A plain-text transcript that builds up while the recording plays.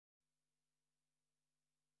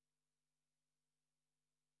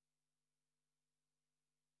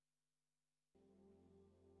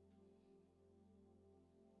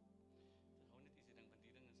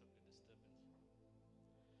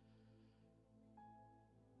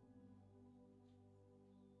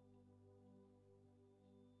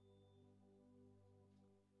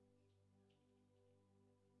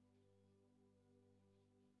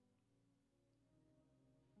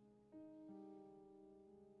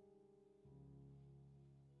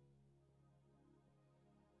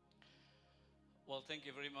Well, thank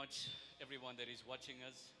you very much, everyone that is watching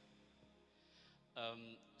us.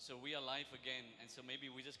 So we are live again, and so maybe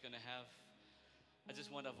we're just going to have, I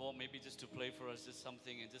just want Avon maybe just to play for us just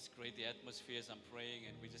something and just create the atmosphere as I'm praying,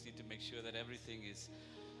 and we just need to make sure that everything is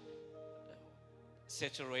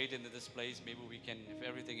saturated into this place. Maybe we can, if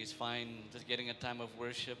everything is fine, just getting a time of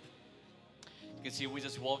worship. You can see we're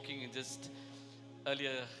just walking, and just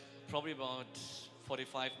earlier, probably about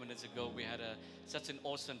 45 minutes ago, we had such an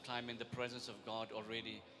awesome time in the presence of God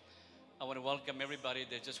already. I want to welcome everybody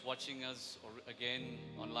that's just watching us again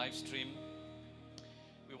on live stream.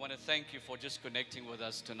 We want to thank you for just connecting with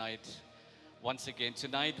us tonight. Once again,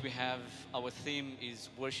 tonight we have, our theme is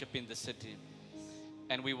worship in the city.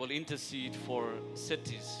 And we will intercede for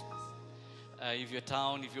cities. If your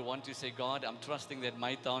town, if you want to say, God, I'm trusting that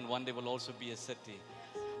my town one day will also be a city.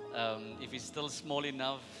 If it's still small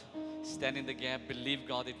enough, stand in the gap, believe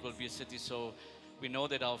God it will be a city. So we know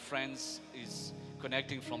that our friends is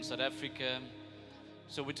connecting from South Africa.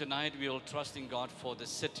 So tonight we are trusting God for the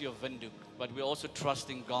city of Windhoek, but we're also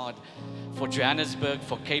trusting God for Johannesburg,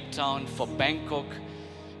 for Cape Town, for Bangkok,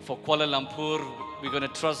 for Kuala Lumpur. We're going to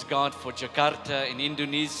trust God for Jakarta, in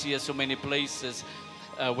Indonesia, so many places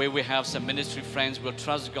where we have some ministry friends. We'll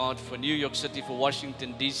trust God for New York City, for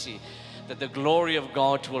Washington, D.C., that the glory of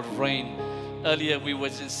God will reign. Earlier we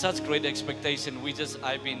was in such great expectation.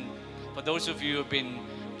 For those of you who have been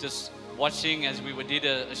just watching as we did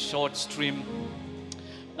a short stream,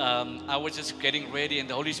 I was just getting ready and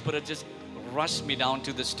the Holy Spirit just rushed me down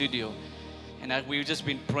to the studio. And we've just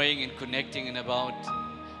been praying and connecting, and about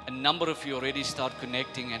a number of you already start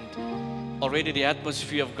connecting, and already the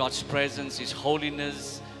atmosphere of God's presence, His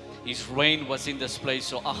holiness, His reign was in this place.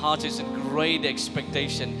 So our heart is in great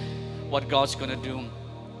expectation what God's going to do.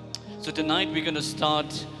 So tonight we're going to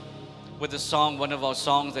start with a song, one of our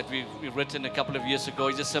songs that we've written a couple of years ago.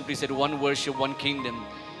 It just simply said, one worship, one kingdom.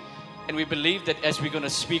 And we believe that as we're going to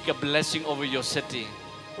speak a blessing over your city.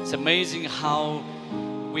 It's amazing how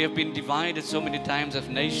we have been divided so many times of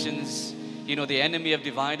nations. You know, the enemy have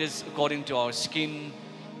divided us according to our skin,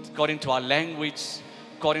 according to our language,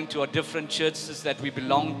 according to our different churches that we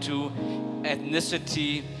belong to,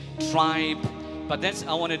 ethnicity, tribe. But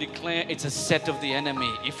I want to declare it's a set of the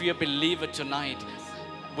enemy. If you're a believer tonight,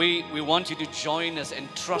 we want you to join us in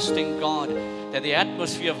trusting God that the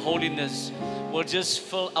atmosphere of holiness will just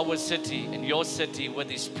fill our city and your city with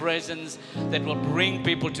His presence that will bring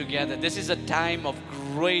people together. This is a time of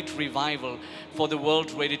great revival for the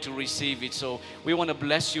world ready to receive it. So we want to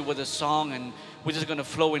bless you with a song, and we're just going to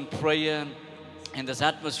flow in prayer in this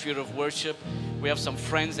atmosphere of worship. We have some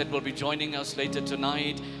friends that will be joining us later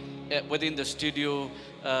tonight within the studio.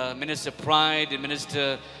 Minister Pride and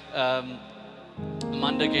Minister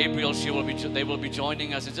Manda, Gabriel, they will be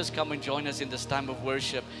joining us. And just come and join us in this time of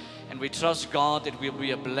worship. And we trust God that we'll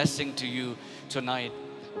be a blessing to you tonight.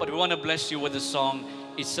 But we want to bless you with a song.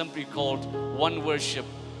 It's simply called One Worship,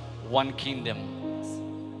 One Kingdom.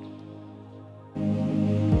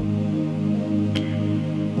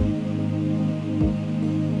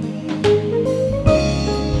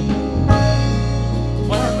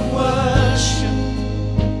 One worship,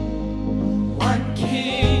 one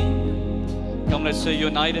kingdom. Come, let's say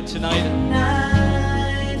united tonight.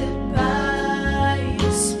 United by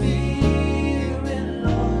Your Spirit,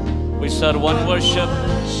 Lord. We said one worship.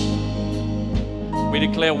 We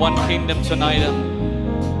declare one kingdom tonight.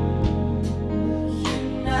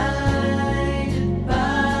 United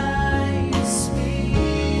by Your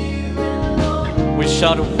Spirit, Lord. We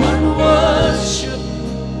shout One worship,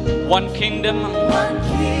 one kingdom. one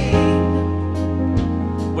kingdom.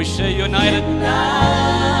 We say united.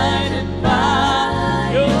 United by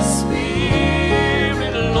Your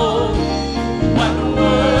Spirit, Lord. One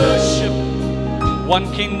worship,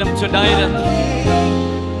 One kingdom tonight.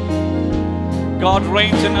 God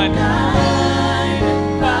reign tonight.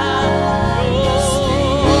 united by Your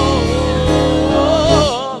Spirit,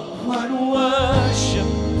 Lord. One worship,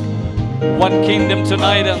 One kingdom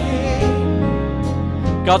tonight.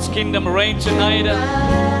 God's kingdom reign tonight.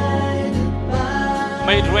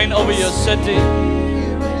 May it reign over your city.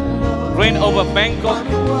 Reign over Bangkok.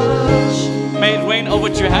 May it reign over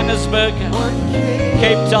Johannesburg,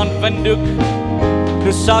 Cape Town, Windhoek,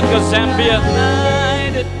 Lusaka, Zambia.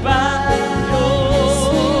 united by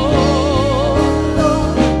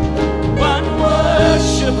one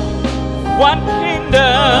worship, One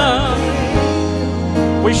kingdom.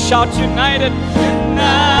 We shout united.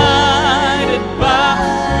 united by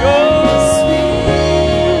Your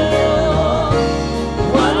Spirit,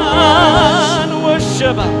 one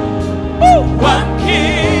Worship. one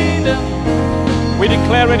kingdom. We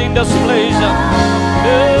declare it in this place.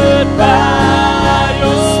 United by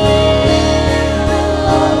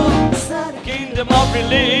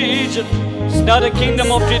not a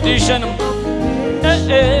kingdom of tradition.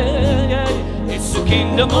 It's a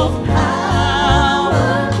kingdom of power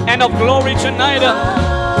and of glory tonight.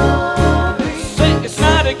 Say, it's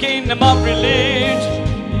not a kingdom of religion.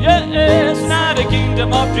 Yeah, it's not a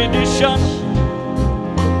kingdom of tradition,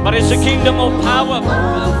 but it's a kingdom of power,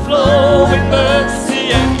 flow in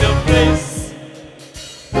mercy and of grace.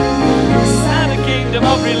 It's not a kingdom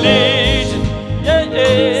of religion.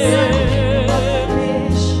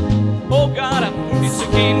 Oh God, it's a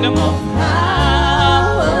kingdom of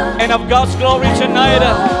power and of God's glory tonight.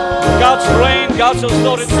 God's reign, God's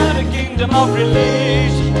authority. It's not a kingdom of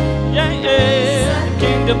religion.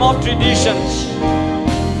 Kingdom of tradition.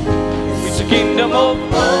 It's a kingdom of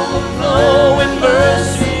overflow and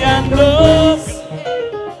mercy and love.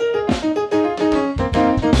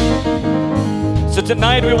 So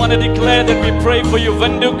tonight we want to declare that we pray for you,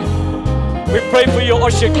 Venduk. We pray for you,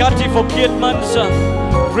 Oshikati, for Piedmonsa,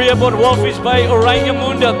 Riabot Wolfies by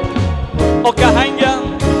Orangamunda, Okahanga.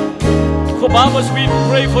 Kobamos, we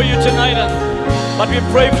pray for you tonight. But we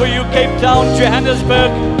pray for you, Cape Town,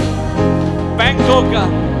 Johannesburg, Bangkok.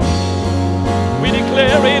 We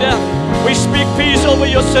declare it. We speak peace over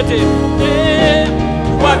your city.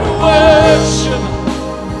 One worship,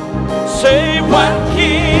 say one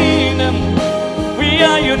kingdom. We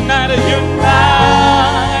are united,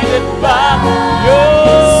 united by your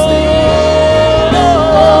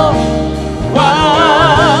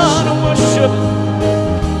one worship,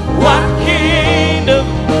 one kingdom.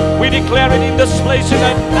 We declare it in this place,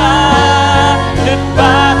 united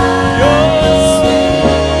by your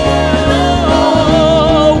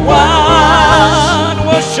one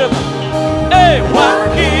worship, one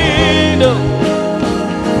kingdom,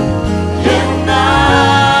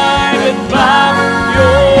 united by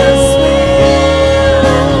your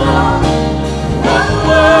one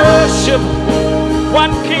worship,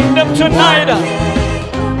 one kingdom tonight,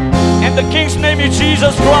 and the King's name is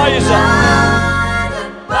Jesus Christ.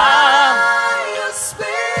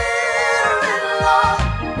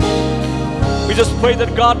 We just pray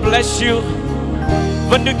that God bless you.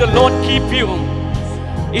 When did the Lord keep you?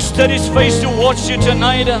 He set His face towards you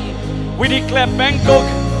tonight. We declare Bangkok,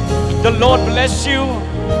 the Lord bless you.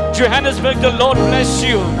 Johannesburg, the Lord bless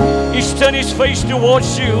you. He turned His face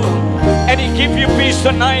towards you and He give you peace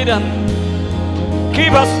tonight.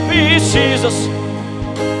 Give us peace, Jesus.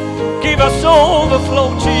 Give us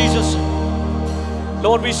overflow, Jesus.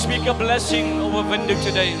 Lord, we speak a blessing over Venduk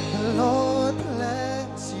today. Lord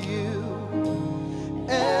bless you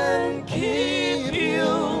and keep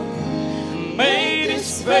you. May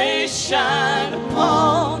His face shine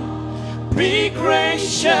upon, be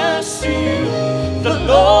gracious to you. The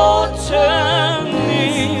Lord turn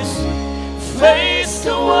His face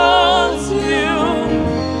towards you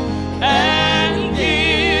and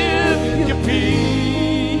give you peace.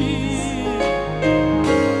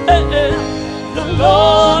 The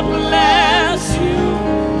Lord bless you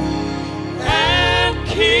and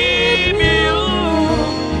keep you.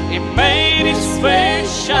 He made His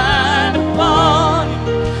face shine upon you,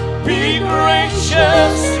 be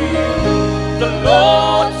gracious to you. The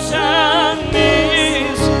Lord turn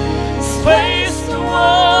His face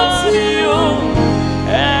towards you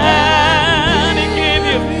and He give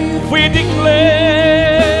you. We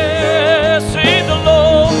declare, say the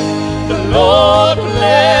Lord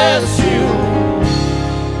bless you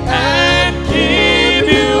and keep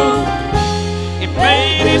you. He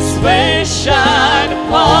made His face shine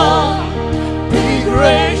upon, be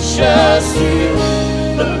gracious to you.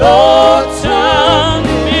 The Lord turn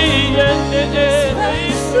His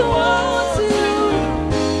face towards you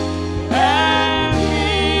and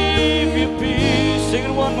give you peace. Sing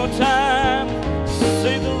it one more time.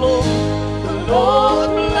 Say the Lord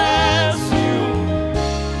bless you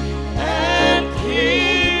and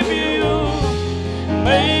keep you.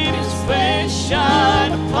 Made His face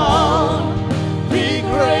shine upon, be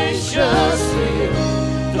gracious to you.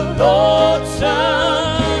 The Lord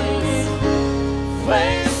turn His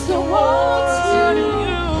face towards you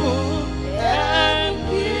and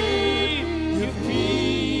give you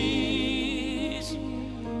peace.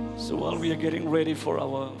 So while we are getting ready for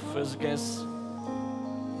our first guest,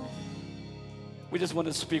 we just want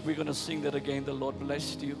to speak. We're going to sing that again. The Lord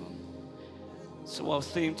blessed you. So our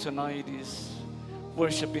theme tonight is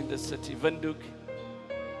worship in the city. Venduk,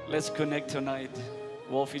 let's connect tonight.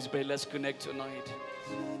 Wolfies Bay, let's connect tonight.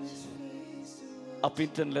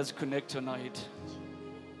 Upington, let's connect tonight.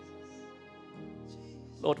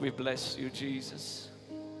 Lord, we bless you, Jesus.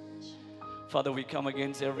 Father, we come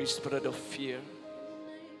against every spirit of fear.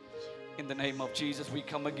 In the name of Jesus, we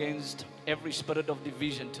come against every spirit of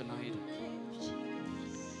division tonight.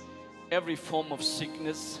 every form of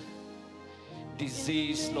sickness,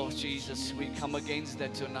 disease, Lord Jesus, we come against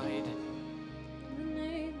that tonight.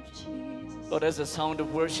 Lord, as the sound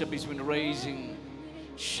of worship has been raising,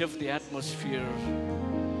 shift the atmosphere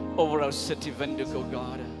over our city, Windhoek, oh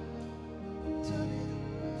God.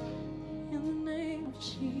 In the name of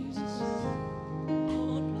Jesus.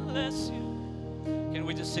 Lord, bless you. Can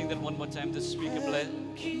we just sing that one more time? The speaker bless.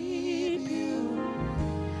 Keep you,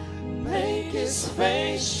 make His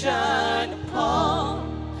face shine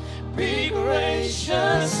upon, be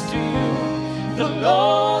gracious to you. The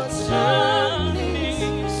Lord turn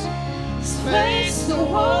His face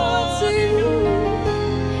towards you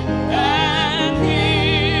and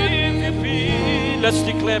give you peace. Let's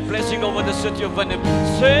declare blessing over the city of Windhoek.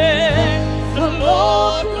 Say, The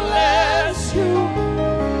Lord bless you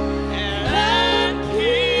and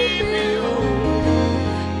keep you,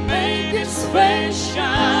 make His face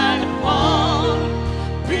shine upon,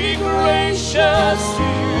 be gracious to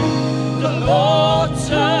you. The Lord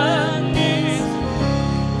turn His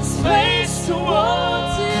face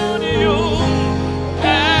towards you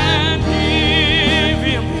and give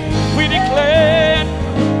you.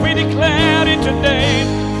 we declare it today.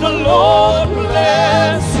 The Lord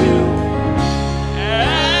bless you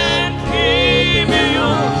and keep you,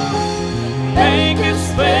 make His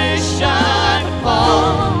face shine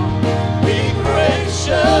upon, be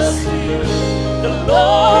gracious to you. The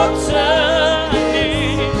Lord turn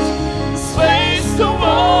His face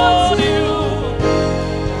towards you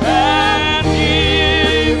and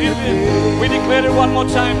give you peace. We declare it one more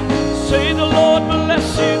time. Say, the Lord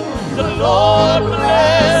bless you. The Lord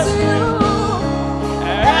bless you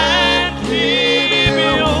and keep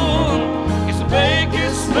you, make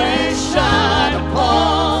His face shine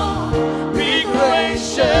upon, be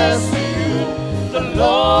gracious to you. The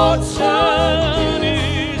Lord turn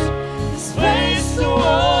His face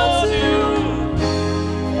towards you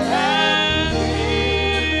and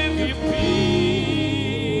give you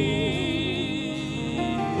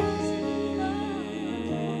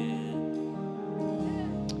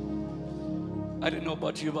I don't know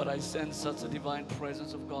about you, but I sense such a divine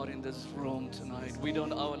presence of God in this room tonight. We don't,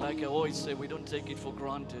 like I always say, we don't take it for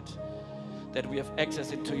granted that we have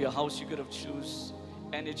access into your house. You could have choose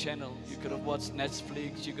any channel. You could have watched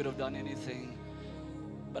Netflix. You could have done anything.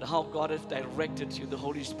 But how God has directed you, the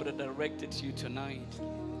Holy Spirit directed you tonight.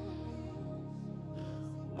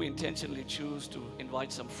 We intentionally choose to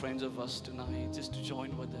invite some friends of us tonight just to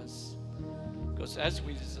join with us. Because as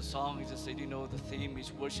the song just said, you know, the theme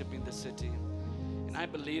is worship in the city. And I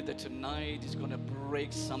believe that tonight is going to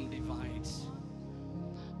break some divides.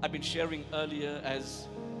 I've been sharing earlier as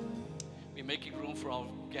we're making room for our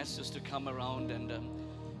guests to come around, and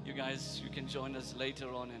you guys, you can join us later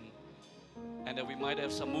on, and we might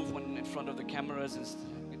have some movement in front of the cameras,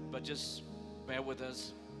 but just bear with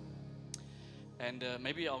us. And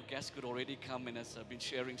maybe our guests could already come, and as I've been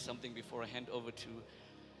sharing something before I hand over to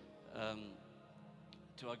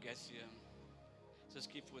our guests here. Just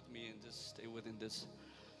keep with me and just stay within this.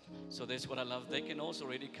 So that's what I love. They can also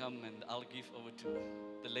already come, and I'll give over to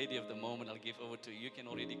the lady of the moment. I'll give over to you. You can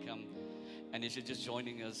already come, and if you're just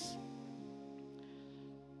joining us,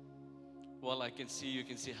 well, you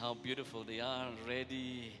can see how beautiful they are,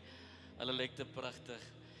 ready. Hulle lyk te pragtig.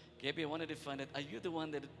 Gabriel, I wanted to find out, are you the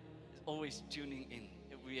one that is always tuning in?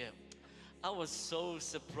 I was so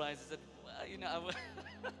surprised that, you know,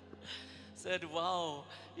 said, wow,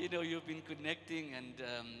 you know, you've been connecting, and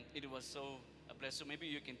it was so a blessing. So maybe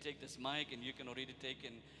you can take this mic, and you can already take,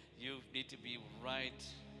 and you need to be right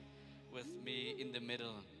with me in the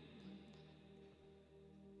middle.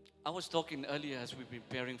 I was talking earlier as we've been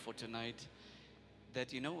preparing for tonight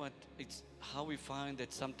that, you know what, it's how we find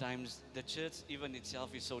that sometimes the church even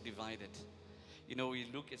itself is so divided. You know, we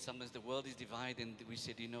look at sometimes the world is divided, and we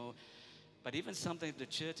said, you know, but even sometimes the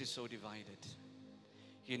church is so divided.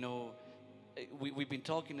 You know, we've been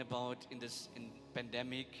talking about in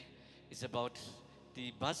pandemic, it's about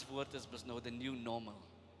the buzzword is the new normal.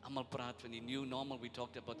 Almal praat van die new normal. We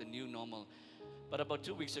talked about the new normal. But about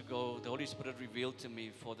 2 weeks ago, the Holy Spirit revealed to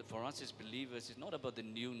me for us as believers, it's not about the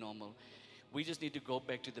new normal. We just need to go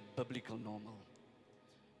back to the biblical normal.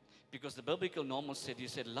 Because the biblical normal said, you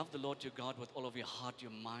said, love the Lord your God with all of your heart,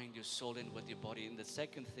 your mind, your soul, and with your body. And the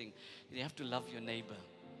second thing, you have to love your neighbor.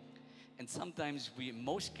 And sometimes in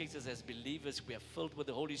most cases as believers, we are filled with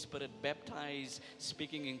the Holy Spirit, baptized,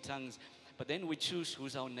 speaking in tongues. But then we choose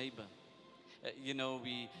who's our neighbor. You know,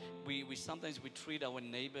 we sometimes we treat our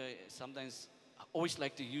neighbor, sometimes I always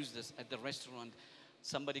like to use this at the restaurant.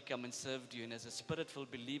 somebody come and served you, and as a spiritual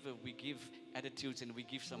believer, we give attitudes and we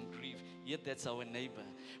give some grief, yet that's our neighbor.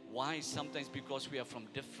 Why? Sometimes because we are from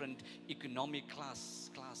different economic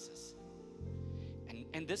classes.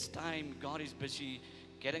 And this time, God is busy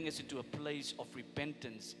getting us into a place of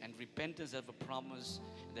repentance, and repentance has a promise,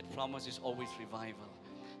 and that promise is always revival.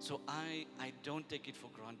 So I don't take it for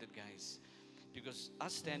granted, guys, because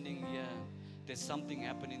us standing here, there's something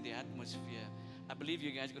happening in the atmosphere. I believe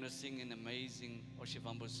you guys are going to sing an amazing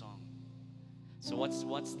Oshivambo song. So what's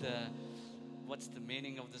the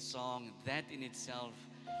meaning of the song? That in itself,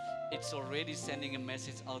 it's already sending a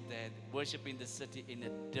message out there, worshiping the city in a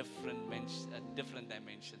different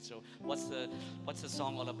dimension. So what's the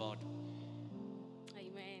song all about?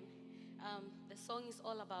 Amen. The song is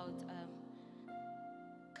all about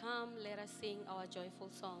come, let us sing our joyful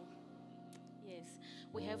song. Yes,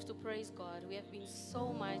 we have to praise God. We have been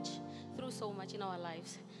through so much in our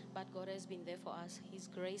lives, but God has been there for us. His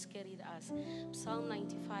grace carried us. Psalm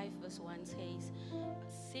 95 verse 1 says,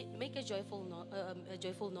 make a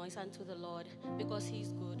joyful noise unto the Lord, because He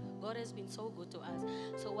is good. God has been so good to us.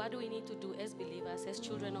 So what do we need to do as believers, as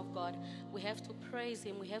children of God? We have to praise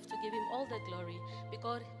Him. We have to give Him all the glory,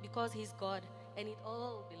 because He's God, and it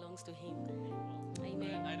all belongs to Him.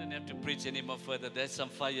 Amen. I don't have to preach any more further. There's some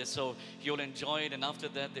fire, so you'll enjoy it, and after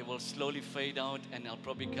that they will slowly fade out, and I'll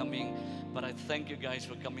probably come in. But I thank you guys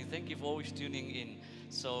for coming. Thank you for always tuning in.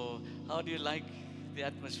 So how do you like the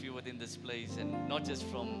atmosphere within this place? And not just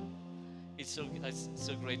from, it's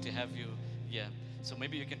so great to have you here. So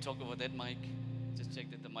maybe you can talk over that mic. Just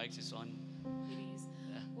check that the mic is on. It is.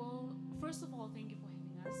 Well, first of all, thank you for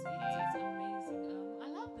having us. It's amazing. I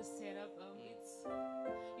love the setup. It's,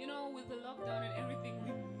 you know, with the lockdown and everything,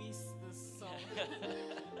 we miss the song.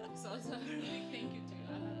 so big thank you to you.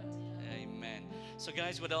 I love it. Amen. So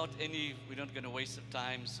guys, we're not going to waste some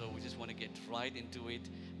time, so we just want to get right into it.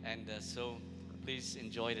 And so please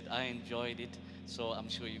enjoy it. I enjoyed it, so I'm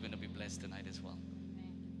sure you're going to be blessed tonight as well.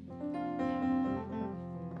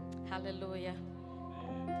 Hallelujah.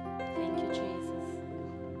 Thank you, Jesus.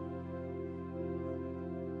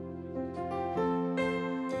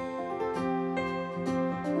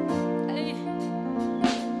 Hey.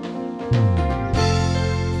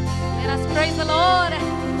 Let us praise the Lord.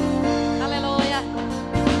 Hallelujah.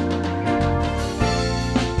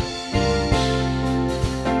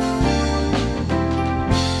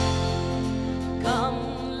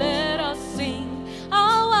 Come, let us sing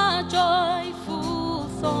our joyful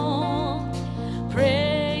song.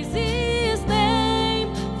 Praise His name.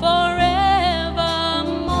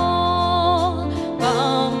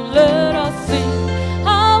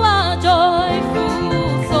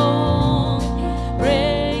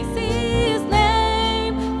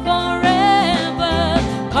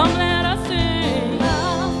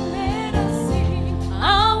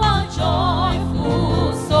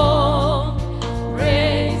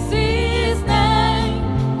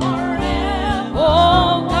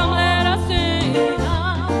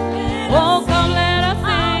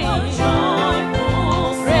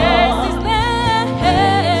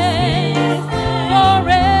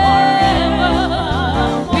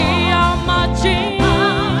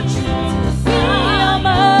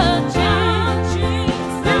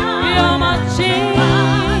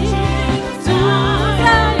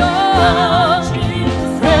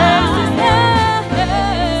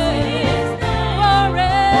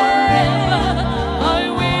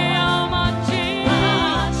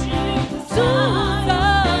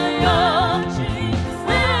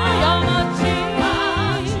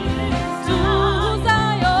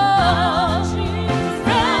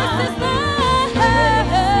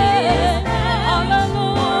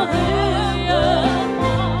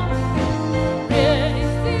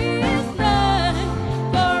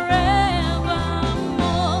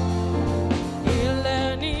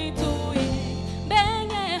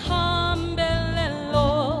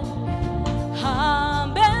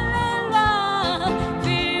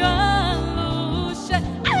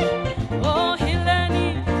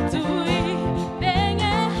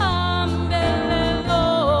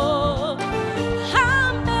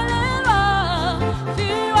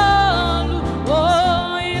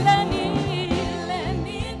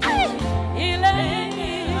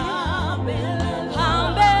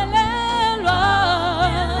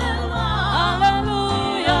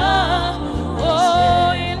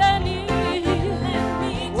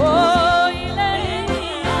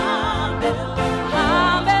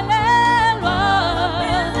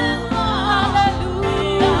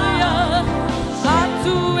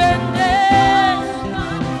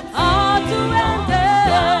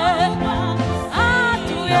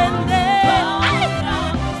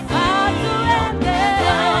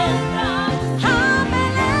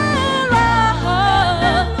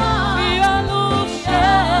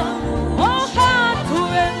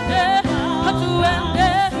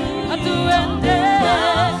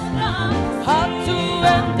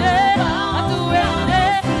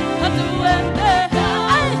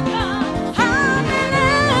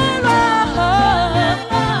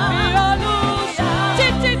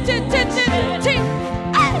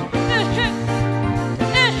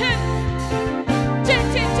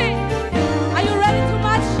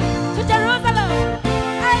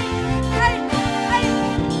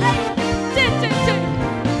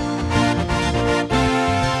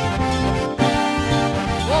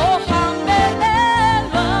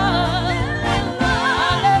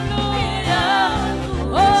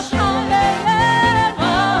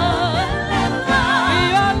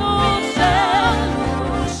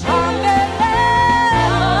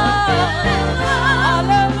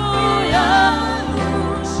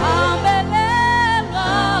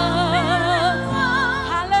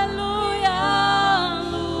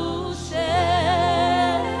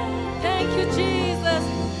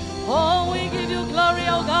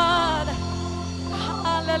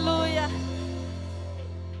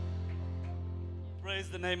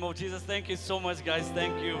 Praise the name of Jesus. Thank you so much, guys.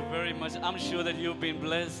 Thank you very much. I'm sure that you've been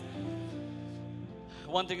blessed.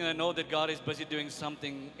 One thing I know that God is busy doing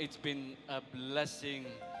something. It's been a blessing.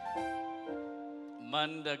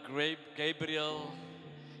 Manda, Gabriel,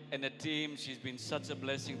 and the team, she's been such a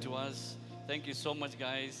blessing to us. Thank you so much,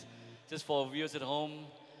 guys. Just for our viewers at home,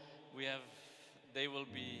 they will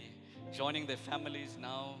be joining their families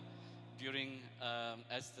now during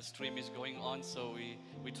as the stream is going on. So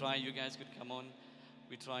we try, you guys could come on.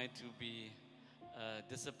 We try to be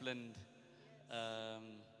disciplined,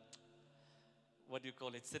 what do you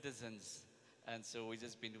call it, citizens. And so we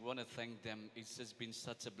want to thank them. It's just been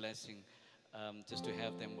such a blessing just to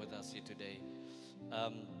have them with us here today.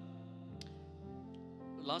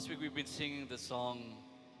 Last week we've been singing the song,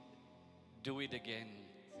 Do It Again.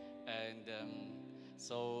 And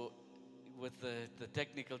so with the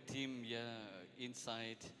technical team here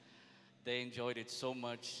inside, they enjoyed it so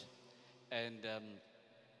much. And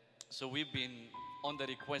so we've been on the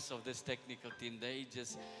request of this technical team. They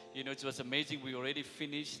just, it was amazing. We already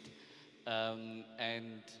finished.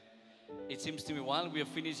 And it seems to me while we were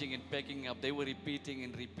finishing and packing up, they were repeating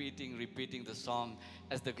and repeating the song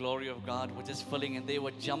as the glory of God was just filling, and they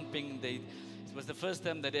were jumping. It was the first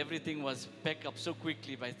time that everything was packed up so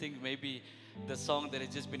quickly, but I think maybe the song that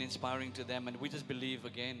has just been inspiring to them, and we just believe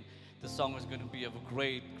again the song is going to be of a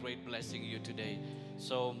great blessing here today.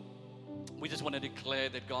 So we just want to declare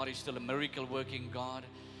that God is still a miracle working God.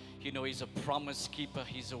 He's a promise keeper,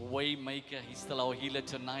 He's a way maker, He's still our healer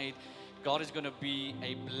tonight. God is going to be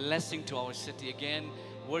a blessing to our city. Again,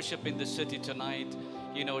 worship in the city tonight,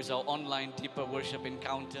 is our online deeper worship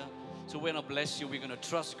encounter. So we're going to bless you. We're going to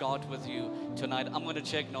trust God with you tonight. I'm going to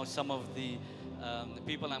check now some of the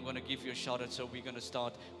people. I'm going to give you a shout out. So we're going to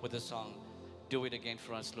start with the song, Do It Again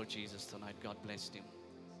for us, Lord Jesus, tonight. God bless you.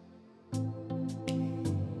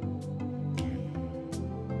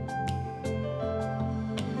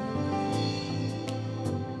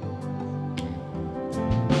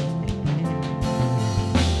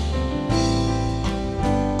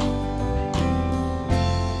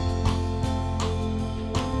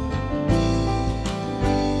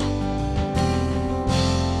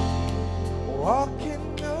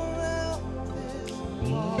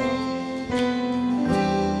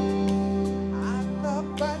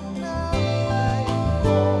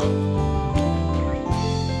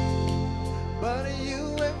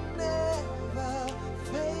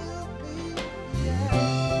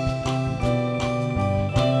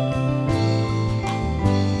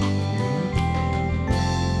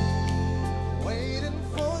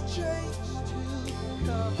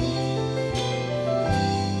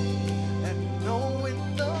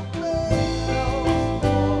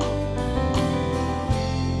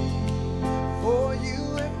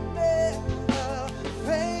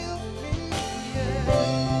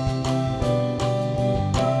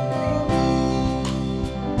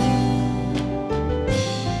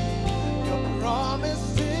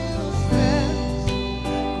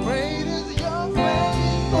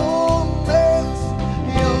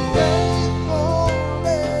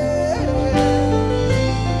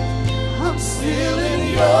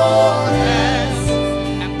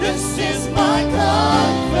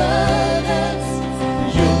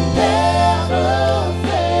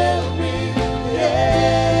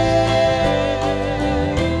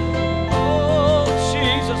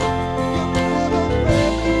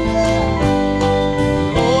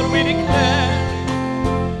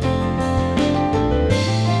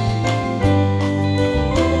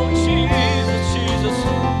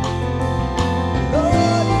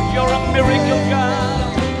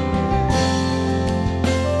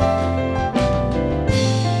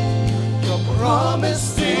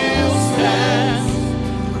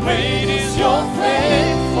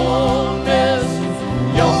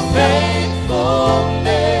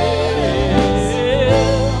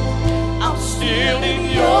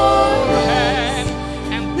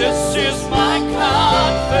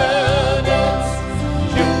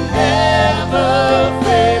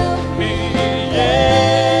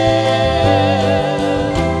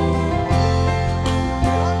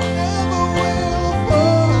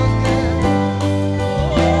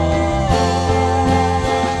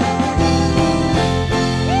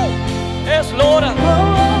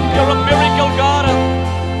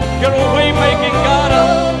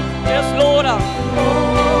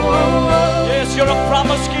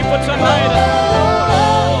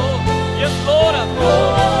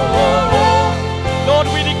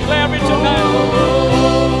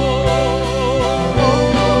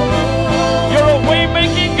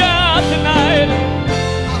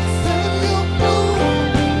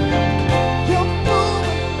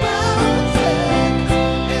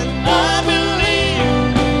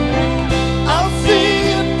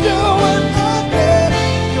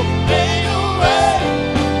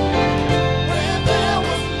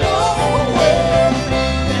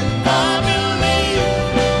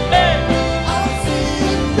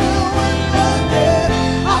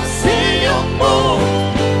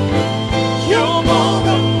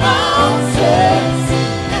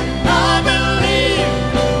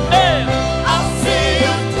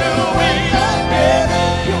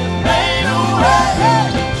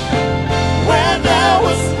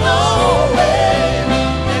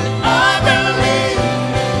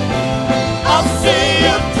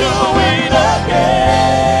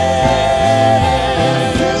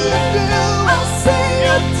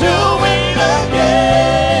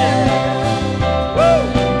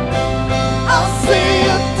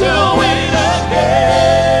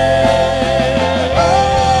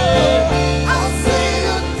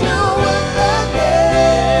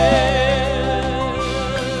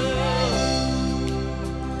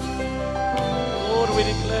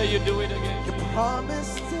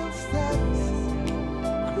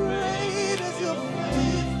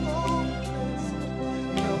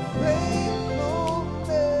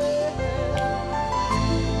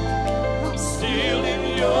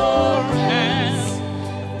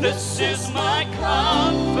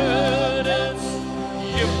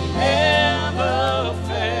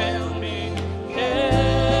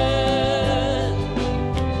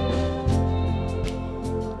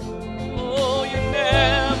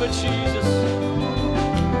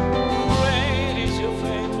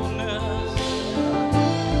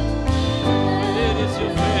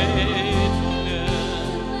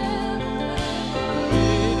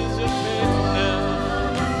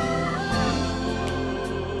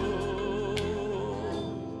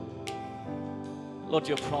 Lord,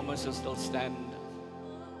 your promises still stand.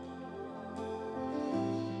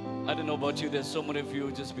 I don't know about you, there's so many of you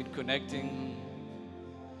who just been connecting.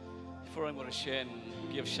 Before I'm going to share and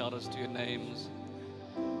give shout outs to your names,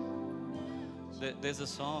 there's a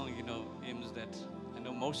song, you know, hymns that I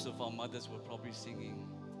know most of our mothers were probably singing.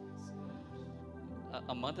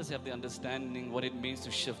 Our mothers have the understanding what it means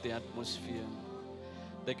to shift the atmosphere.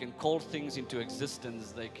 They can call things into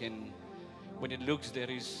existence. They can, when it looks there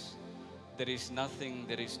is nothing,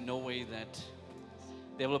 there is no way that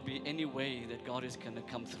there will be any way that God is going to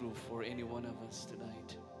come through for any one of us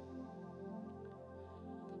tonight.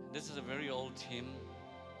 This is a very old hymn.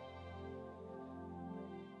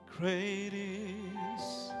 Great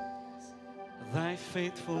is thy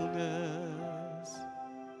faithfulness.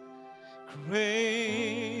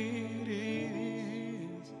 Great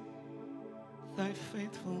is thy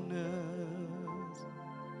faithfulness.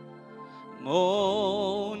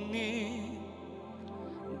 Morning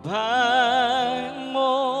by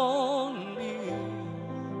morning,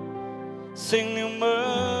 sing new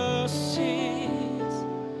mercies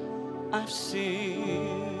I've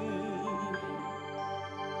seen.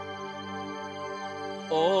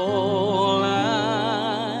 All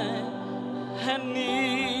I had needed,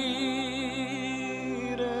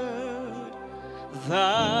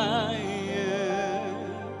 thy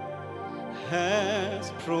hand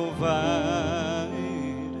has provided.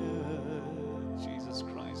 Jesus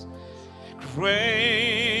Christ.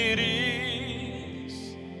 Great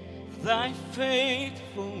is thy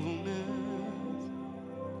faithfulness,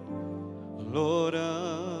 Lord,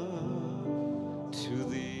 unto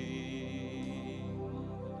thee.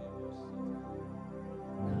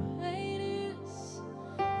 Great is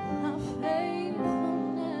thy faithfulness,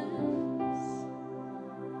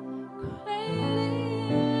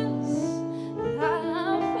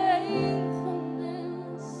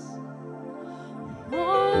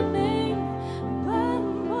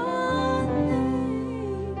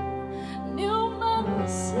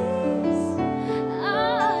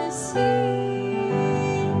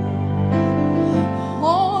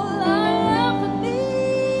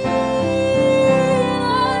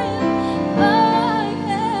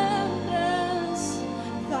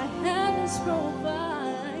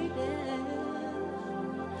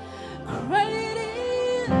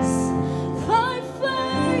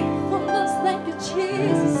 thank you,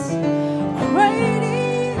 Jesus.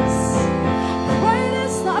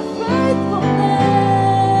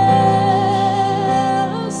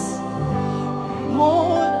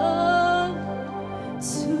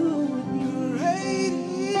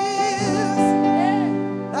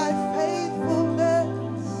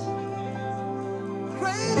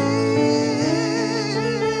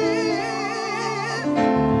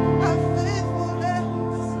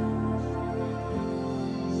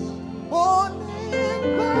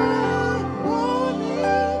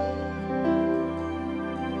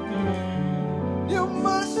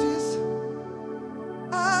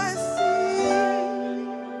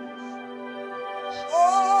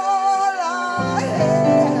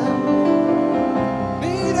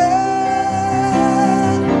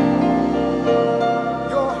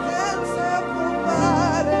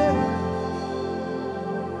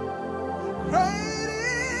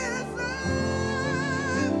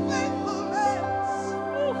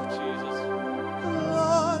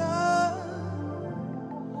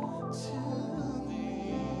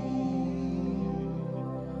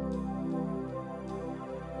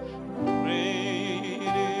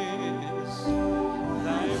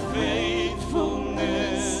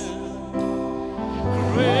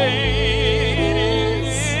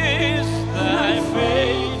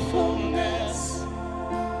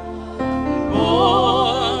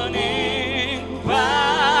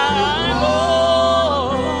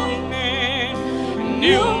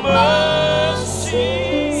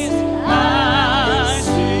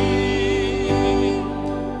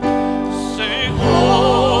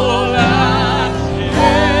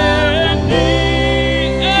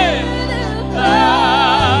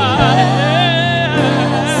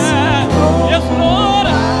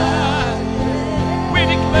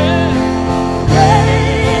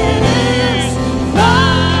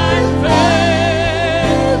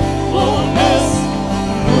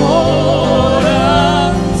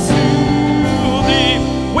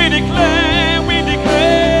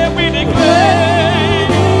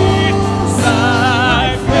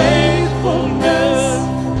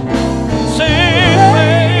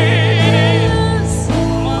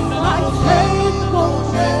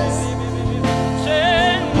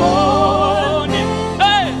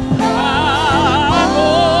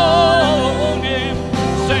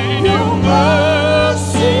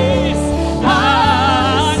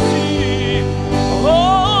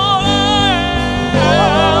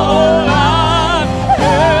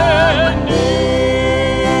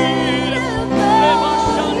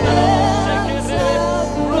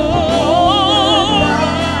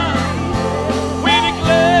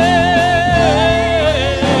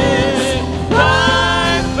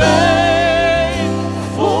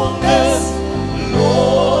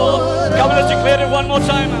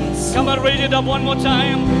 up one more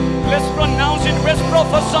time. Let's pronounce it. Let's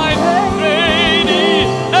prophesy. Great is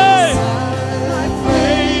thy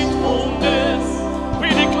faithfulness. We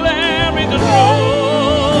declare in the Lord.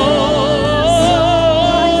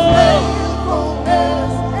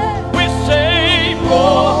 We say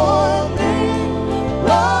more.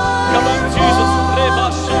 Come on, Jesus.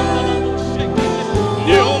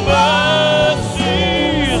 Your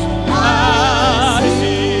mercies I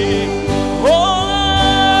see. Oh,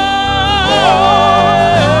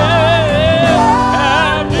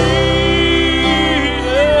 have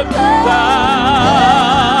needed thy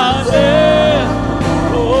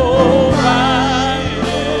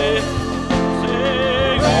provided.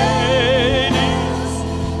 Say, great is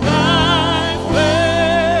thy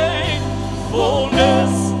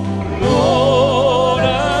faithfulness, Lord,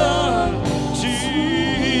 unto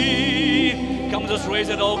me. Come, just raise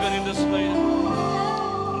that organ in this place.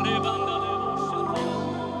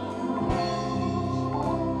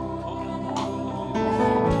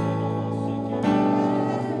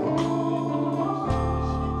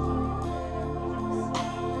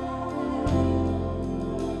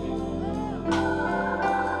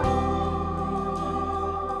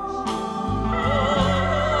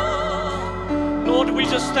 Lord, we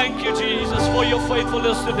just thank you, Jesus, for your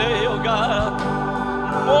faithfulness today, oh God.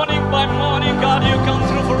 Morning by morning, God, you come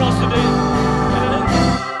through for us today.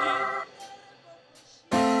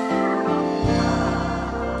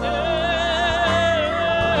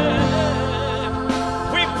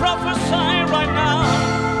 We prophesy right now.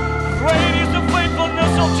 Great is the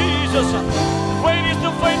faithfulness of Jesus. Great is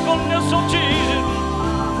the faithfulness of Jesus.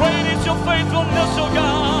 Great is your faithfulness, oh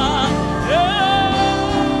God.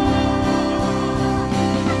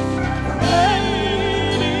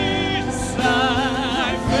 Great is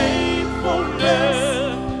thy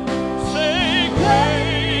faithfulness. Say,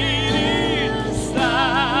 great is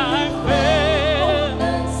thy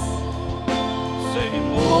faithfulness. Say,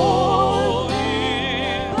 morning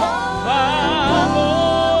by morning.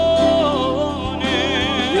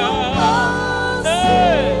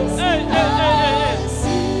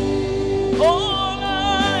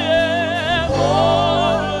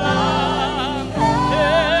 All I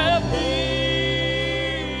have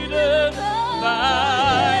needed,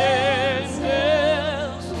 thy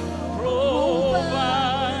angels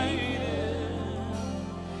provided.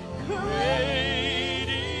 Great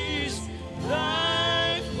is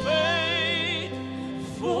thy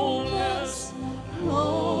faithfulness,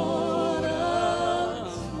 Lord,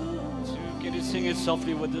 unto. Can you sing it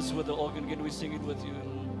softly with this, with the organ? Can we sing it with you?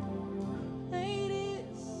 Great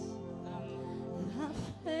is thy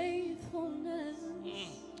faithfulness.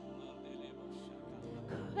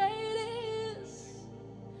 Great is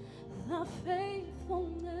thy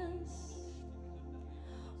faithfulness.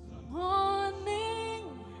 Morning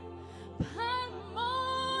by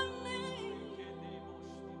morning,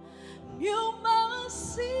 new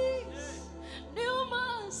mercies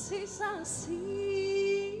I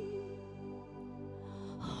see.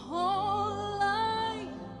 All I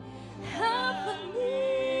have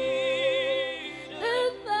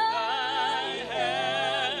needed, thy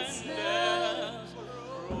hands have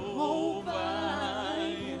provided.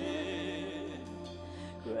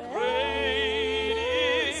 Great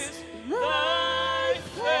is thy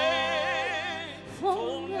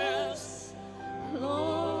faithfulness,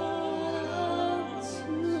 Lord,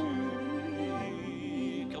 unto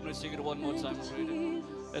me. Come, let's sing it one more time.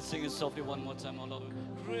 Let's sing it softly one more time, all over.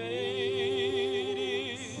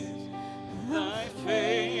 Great is thy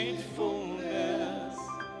faithfulness.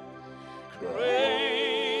 Great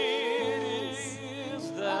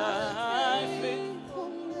is thy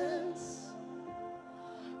faithfulness.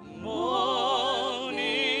 Morning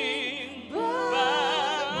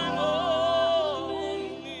by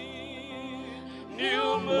morning,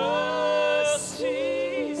 new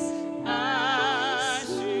mercies I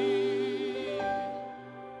see.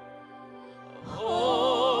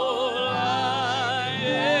 All I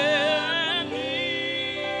have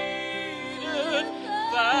needed,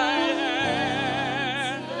 thy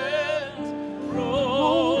hand has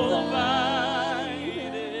provided.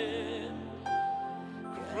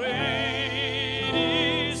 Great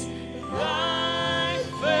is thy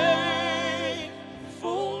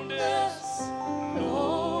faithfulness,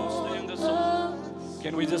 Lord. Stay in the song.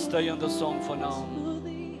 Can we just stay on the song for now?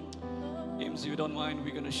 If you don't mind,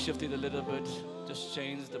 we're going to shift it a little bit, just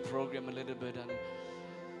change the program a little bit, and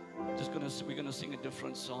we're gonna sing a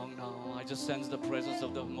different song now. I just sense the presence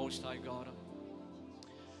of the Most High God.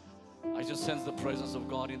 I just sense the presence of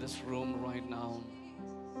God in this room right now.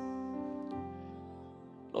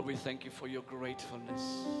 Lord, we thank you for your gratefulness.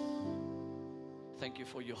 Thank you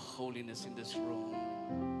for your holiness in this room.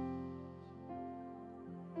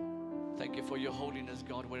 Thank you for your holiness,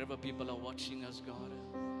 God, wherever people are watching us, God.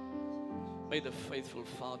 May the faithful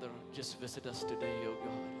Father just visit us today, oh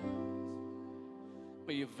God.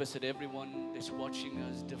 May you visit everyone that's watching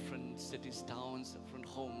us, different cities, towns, different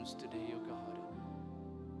homes today, oh God.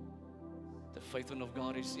 The faithfulness of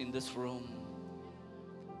God is in this room.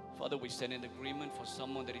 Father, we stand in agreement for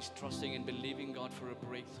someone that is trusting and believing God for a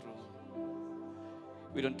breakthrough.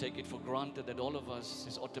 We don't take it for granted that all of us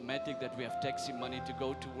is automatic that we have taxi money to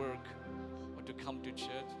go to work or to come to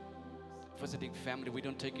church, visiting family. We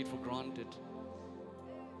don't take it for granted.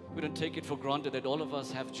 We don't take it for granted that all of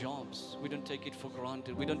us have jobs. We don't take it for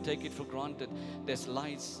granted. We don't take it for granted there's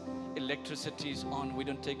lights, electricity is on. We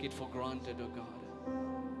don't take it for granted, oh God.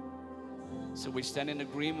 So we stand in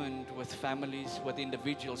agreement with families, with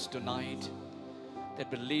individuals tonight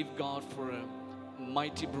that believe God for a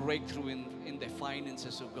mighty breakthrough in their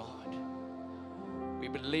finances, oh God. We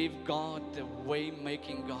believe God, the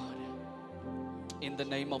way-making God. In the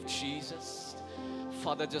name of Jesus,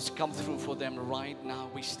 Father, just come through for them right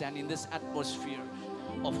now. We stand in this atmosphere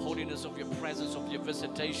of holiness, of your presence, of your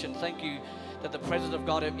visitation. Thank you that the presence of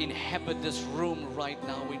God inhabit this room right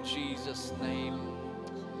now in Jesus' name.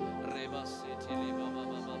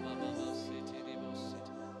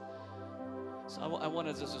 So I want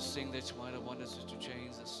us to sing. That's why I want us to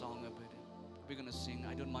change the song a bit. We're going to sing.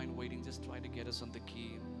 I don't mind waiting. Just try to get us on the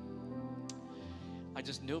key. I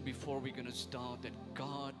just know before we're going to start that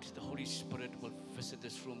God, the Holy Spirit, will visit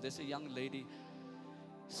this room. There's a young lady.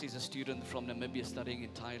 She's a student from Namibia studying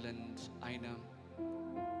in Thailand, Aina.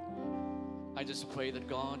 I just pray that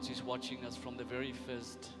God, she's watching us from the very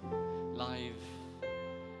first live.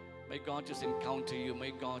 May God just encounter you.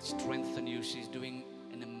 May God strengthen you. She's doing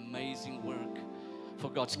an amazing work for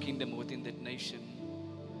God's kingdom within that nation.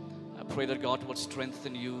 I pray that God will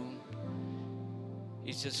strengthen you.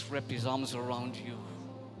 He's just wrapped his arms around you.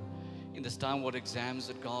 In this time what exams,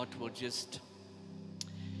 that God will just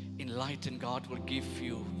enlighten. God will give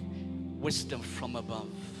you wisdom from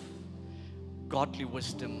above. Godly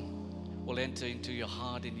wisdom will enter into your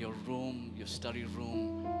heart, in your room, your study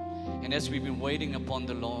room. And as we've been waiting upon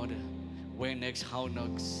the Lord, where next, how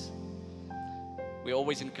next, we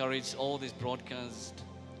always encourage all these broadcasts,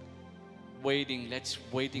 let's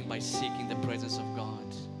waiting by seeking the presence of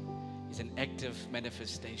God. It's an active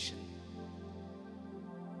manifestation.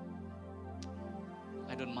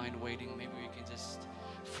 I don't mind waiting. Maybe we can just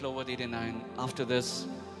flow with it. And after this,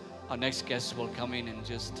 our next guest will come in and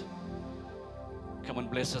just come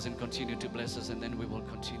and bless us and continue to bless us. And then we will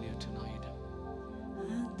continue tonight.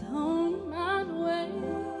 I don't mind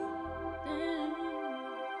waiting.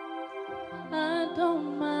 I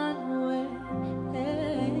don't mind waiting.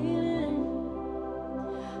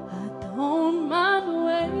 I don't mind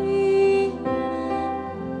waiting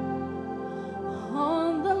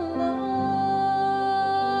on the Lord.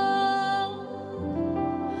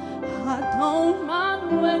 I don't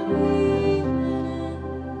mind waiting.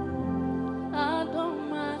 I don't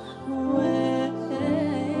mind waiting.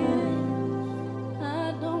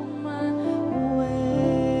 I don't mind waiting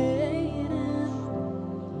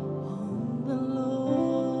on the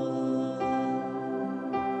Lord.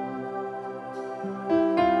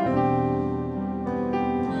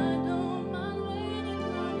 I don't mind waiting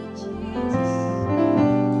on Jesus.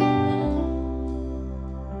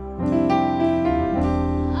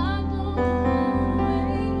 I don't mind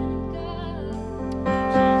waiting, God.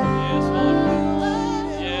 Yes, Lord.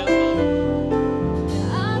 Yes, Lord.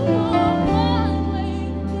 I don't mind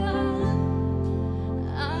waiting, God.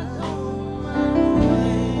 I don't mind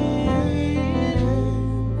waiting.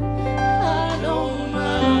 I don't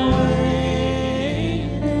mind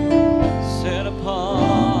waiting. Set apart.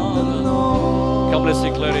 Come, let's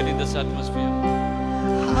declare it in this atmosphere.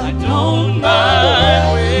 I don't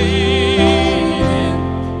mind waiting.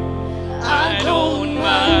 I don't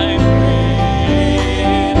mind waiting.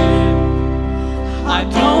 I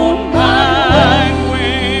don't mind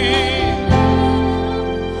waiting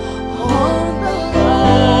on the Lord.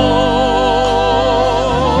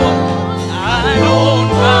 I don't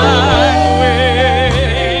mind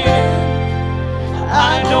waiting.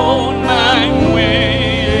 I don't mind waiting.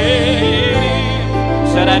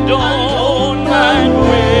 Said I don't mind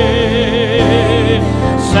waiting.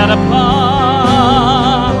 Set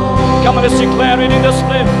apart. Come on, let's declare it in this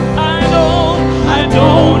place. I don't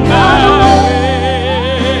mind waiting.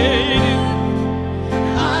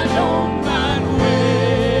 I don't mind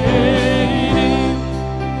waiting.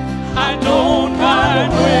 I don't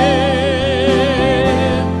mind waiting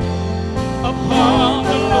upon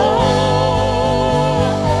the Lord.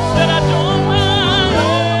 Said I don't mind.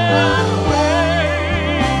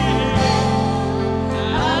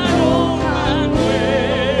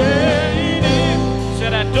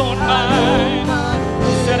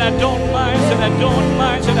 don't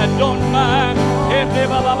mind. Said I don't mind. Said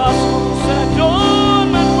I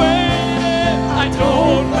don't mind waiting. I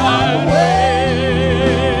don't mind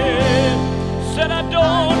waiting. Said I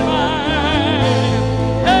don't mind.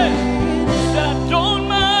 Hey, said I don't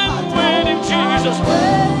mind waiting, Jesus.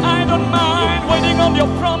 I don't mind waiting on your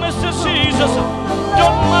promises, Jesus.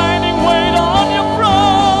 Don't mind waiting on your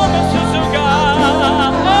promises, oh God.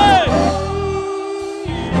 Hey.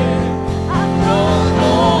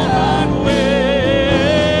 Don't mind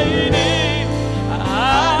waiting.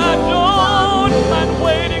 I don't mind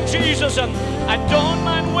waiting, Jesus. I don't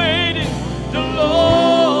mind waiting. The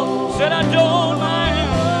Lord said I don't mind.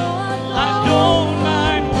 I don't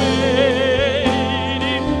mind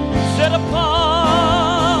waiting. Set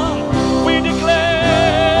upon, we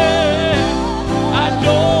declare, I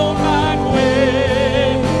don't mind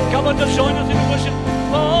waiting. Come on, just join us in worship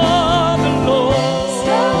for the Lord.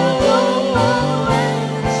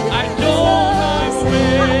 I don't mind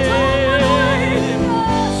waiting.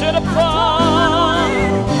 Set upon,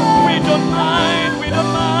 we don't mind, we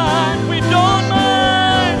don't mind, we don't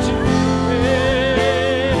mind waiting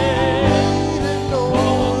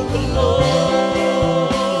for the Lord.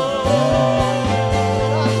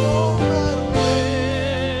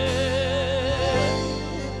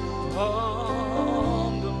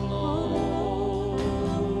 On the Lord.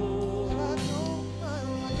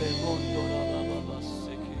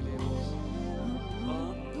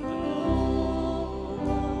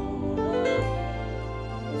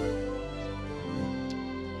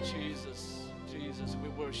 Jesus, Jesus, we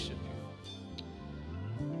worship you.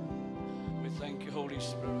 We thank you, Holy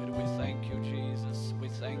Spirit. We thank you, Jesus. We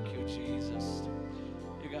thank you, Jesus.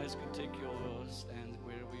 You guys can take your stand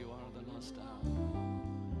wherever you are the last time.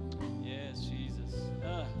 Yes, Jesus.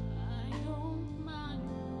 I don't mind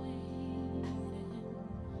waiting.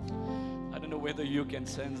 I don't know whether you can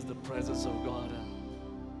sense the presence of God.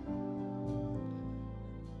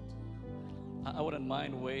 I wouldn't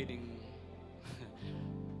mind waiting,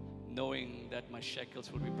 knowing that my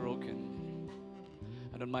shackles will be broken.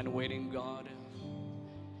 I don't mind waiting, God,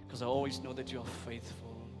 because I always know that you are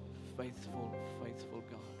faithful, faithful, faithful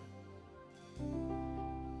God.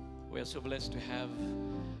 We are so blessed to have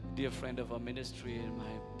a dear friend of our ministry, and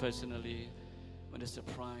my personally, Minister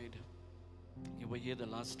Pride. You were here the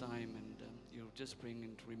last time, and you just bring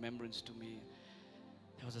into remembrance to me.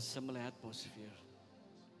 There was a similar atmosphere.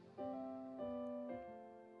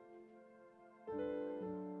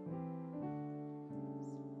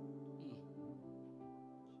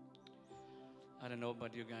 I don't know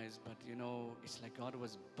about you guys, but you know, it's like God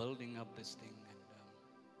was building up this thing. And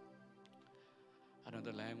I don't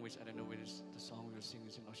know the language, I don't know where the song we were singing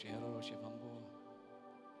is in Oshiero, Oshivambo.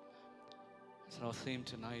 So our theme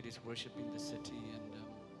tonight is worshiping the city, and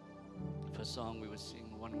first song we were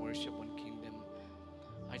singing, one worship, one kingdom.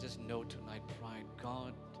 I just know tonight, Pride,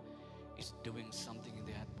 God is doing something in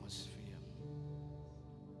the atmosphere.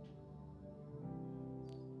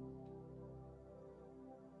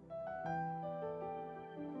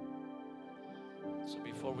 So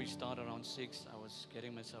before we start around 6, I was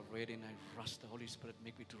getting myself ready, and I rushed. The Holy Spirit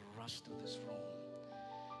made me to rush to this room.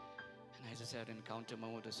 And I just had an encounter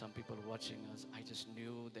moment with some people watching us. I just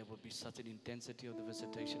knew there would be such an intensity of the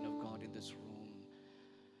visitation of God in this room.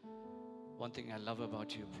 One thing I love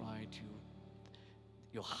about you, Pride,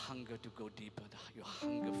 your hunger to go deeper, your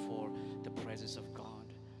hunger for the presence of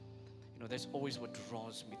God. You know, that's always what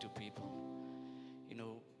draws me to people. You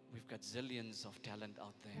know, we've got zillions of talent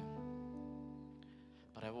out there.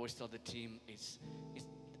 But I've always told the team, it's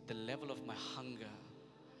the level of my hunger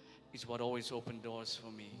is what always opened doors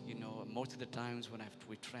for me. You know, most of the times when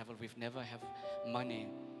we travel, we've never have money,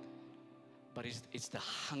 but it's the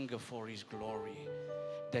hunger for His glory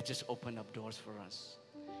that just opened up doors for us.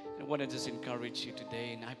 And I want to just encourage you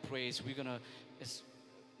today, and I pray as we're gonna, as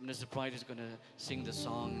Minister Pride is gonna sing the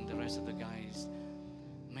song, and the rest of the guys,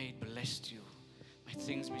 may it bless you. May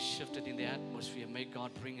things be shifted in the atmosphere. May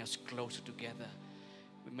God bring us closer together.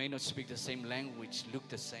 We may not speak the same language, look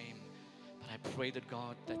the same, but I pray that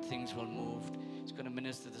God, that things will move. He's going to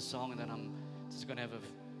minister the song, and then I'm just going to have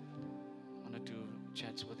one or two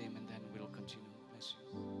chats with him, and then we'll continue. Bless you.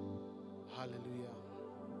 Hallelujah.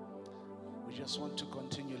 We just want to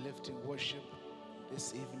continue lifting worship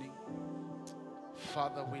this evening.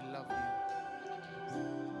 Father, we love you.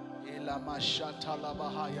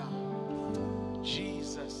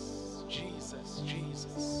 Jesus, Jesus,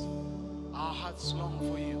 Jesus. Our hearts long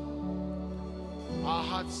for you. Our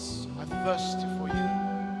hearts are thirsty for you.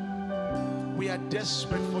 We are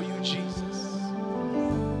desperate for you, Jesus.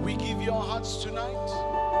 We give you our hearts tonight.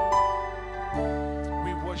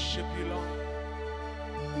 We worship you, Lord.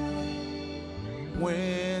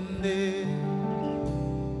 Mwende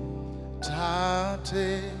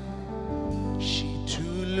tate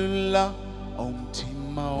shitulula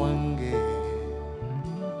omtima wange.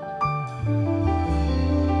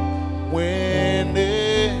 Mwende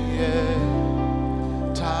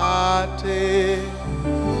tate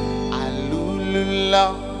alulula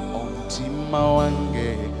omtima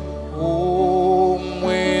wange. Oh,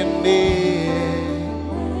 mwende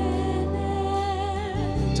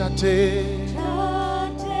tate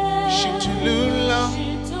shitulula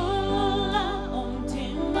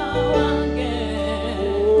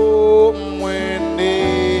oh, mwende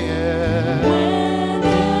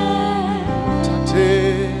tate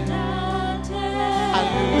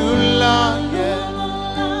alulula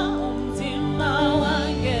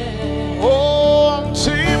oh,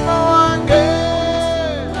 mtima wange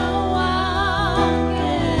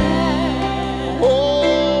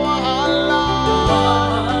oh, wahala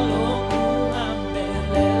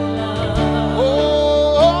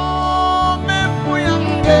oh, mefu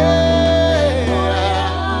yange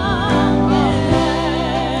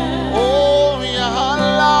oh,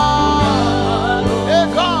 yahala eh,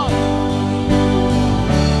 God.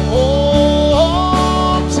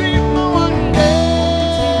 Oh, mtima wange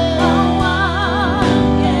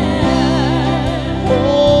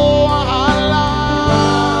oh, wahala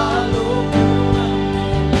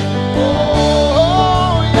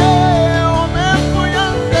oh, yeah, mefu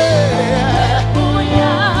yange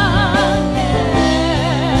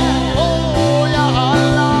oh,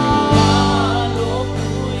 yahala.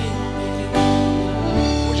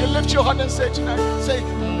 Would you lift your hand and say tonight, say,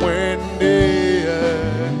 Mwende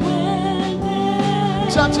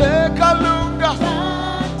tate kalunga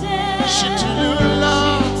shitulula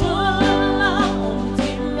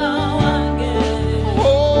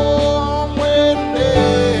oh, mwende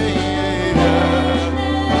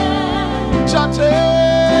tate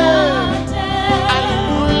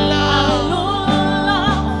alulula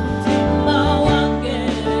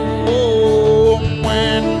oh,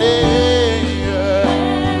 mwende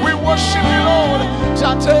we worship you Lord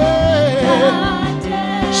tate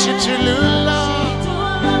shitulula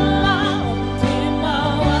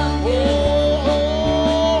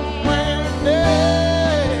oh, mwende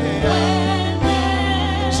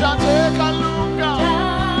tate kalunga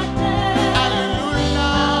alulula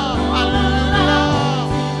alulula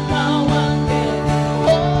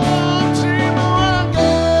oh, mtima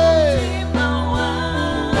wange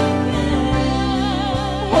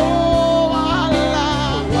oh, wahala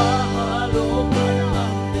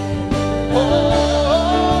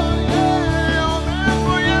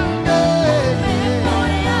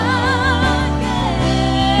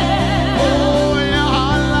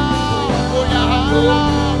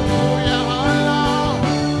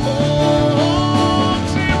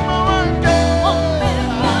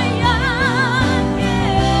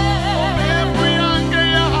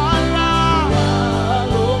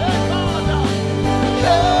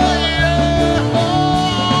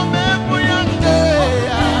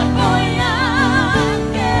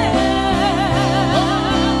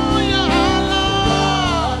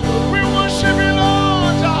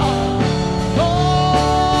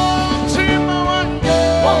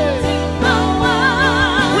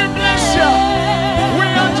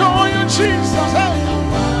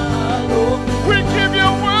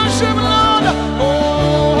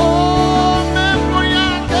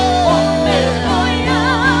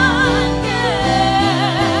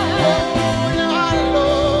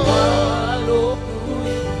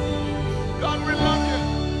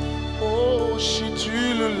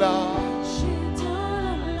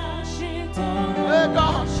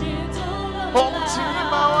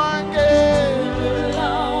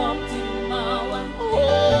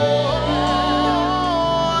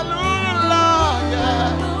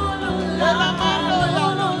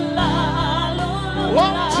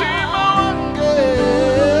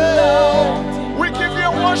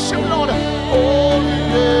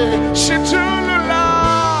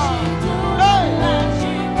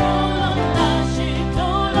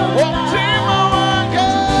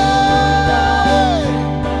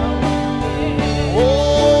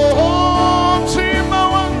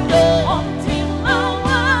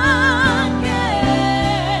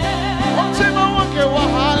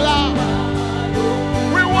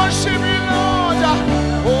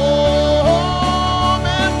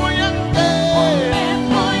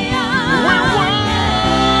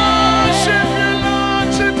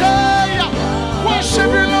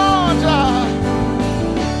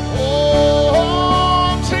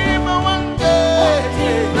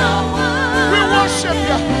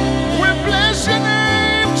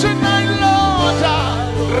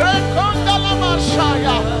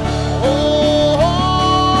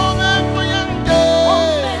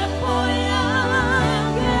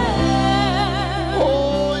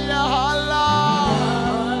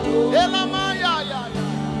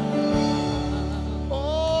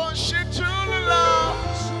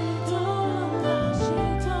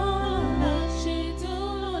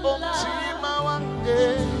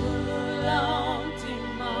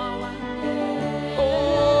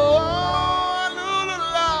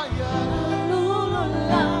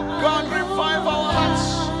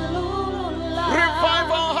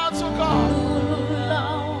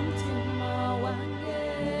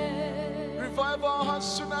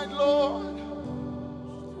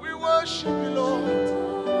worship you, Lord.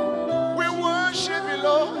 We worship you,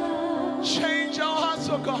 Lord. Change our hearts,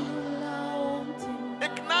 oh God.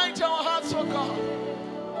 Ignite our hearts, oh God.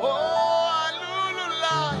 Oh,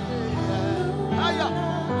 hallelujah. Aya.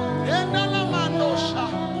 Endala mandosha.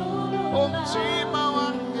 Omtima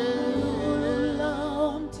wange.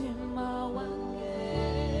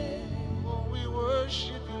 Oh, we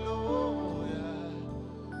worship you, Lord.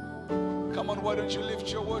 Come on, why don't you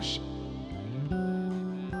lift your worship?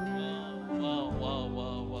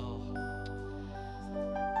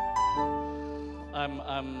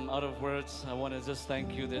 I'm out of words. I want to just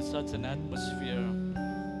thank you. There's such an atmosphere.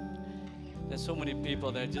 There's so many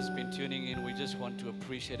people that have just been tuning in. We just want to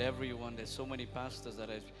appreciate everyone. There's so many pastors that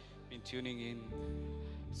have been tuning in.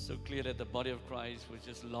 So clear that the body of Christ was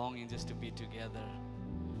just longing just to be together.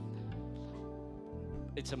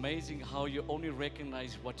 It's amazing how you only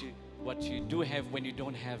recognize what you do have when you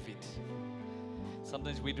don't have it.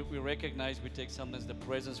 Sometimes we recognize, we take sometimes the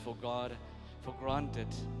presence for God for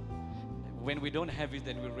granted. When we don't have it,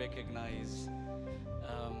 then we recognize,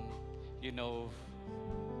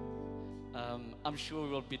 I'm sure we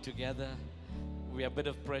will be together. We are a bit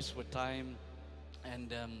of pressed with time.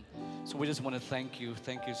 And so we just want to thank you.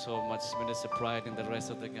 Thank you so much, Minister Pride and the rest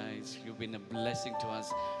of the guys. You've been a blessing to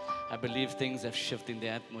us. I believe things have shifted in the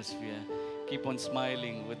atmosphere. Keep on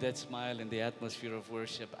smiling with that smile in the atmosphere of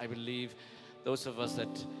worship. I believe those of us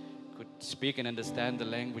that could speak and understand the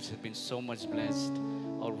language have been so much blessed.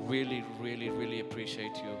 I really, really, really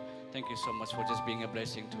appreciate you. Thank you so much for just being a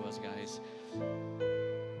blessing to us, guys.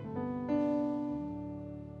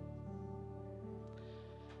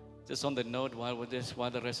 Just on the note, while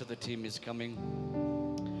the rest of the team is coming,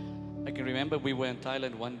 I can remember we were in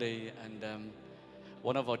Thailand one day, and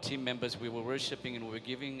one of our team members, we were worshiping and we were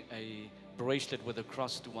giving a bracelet with a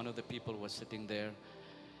cross to one of the people who was sitting there.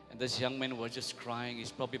 And this young man was just crying.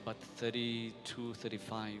 He's probably about 32,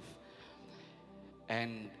 35.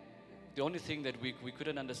 And the only thing that we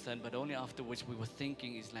couldn't understand, but only afterwards we were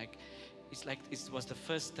thinking, is like it was the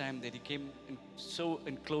first time that he came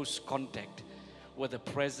in close contact with the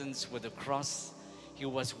presence, with the cross. He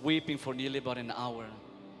was weeping for nearly about an hour.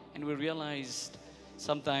 And we realized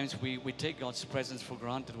sometimes we take God's presence for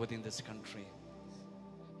granted within this country.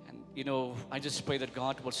 And I just pray that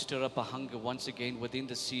God will stir up a hunger once again within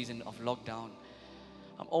the season of lockdown.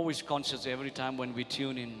 I'm always conscious every time when we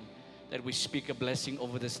tune in that we speak a blessing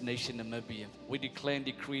over this nation, Namibia. We declare and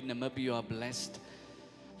decree Namibia are blessed.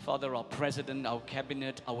 Father, our president, our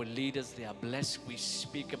cabinet, our leaders, they are blessed. We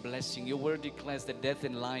speak a blessing. Your word declares that death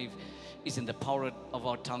and life is in the power of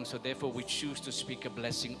our tongue. So therefore we choose to speak a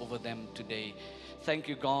blessing over them today. Thank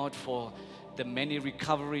you, God, for the many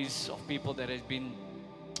recoveries of people that have been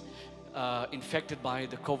infected by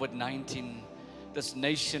the COVID-19. This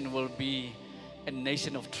nation will be a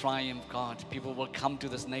nation of triumph, God. People will come to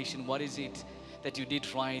this nation. What is it that you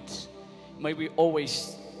did right? May we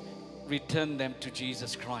always return them to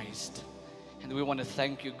Jesus Christ. And we want to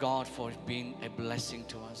thank you, God, for being a blessing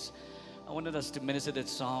to us. I wanted us to minister that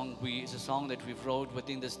song. It's a song that we wrote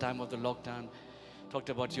within this time of the lockdown. Talked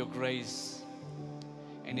about your grace.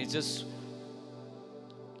 And it just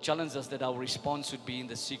challenged us that our response would be in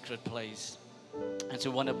the secret place. And so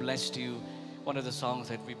we want to bless you. One of the songs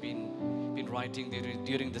that we've been writing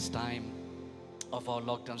during this time of our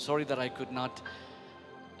lockdown. Sorry that I could not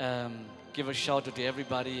give a shout out to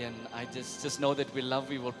everybody, and I just know that we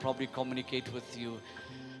love you. We'll probably communicate with you,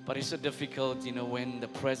 but it's so difficult, when the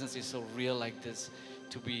presence is so real like this,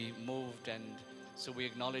 to be moved. And so we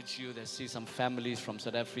acknowledge you. I see some families from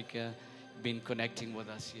South Africa been connecting with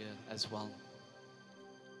us here as well.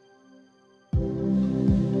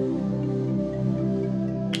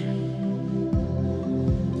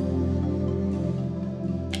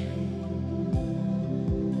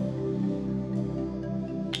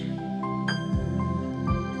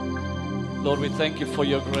 Lord, we thank you for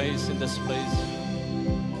your grace in this place.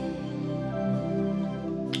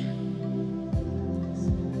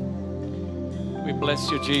 We bless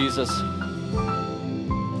you, Jesus.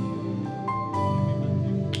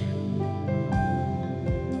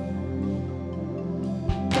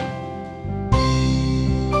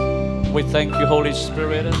 We thank you, Holy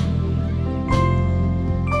Spirit.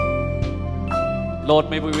 Lord,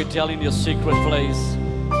 maybe we tell in your secret place.